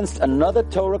experienced another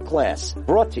Torah class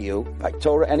brought to you by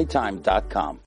TorahAnytime.com.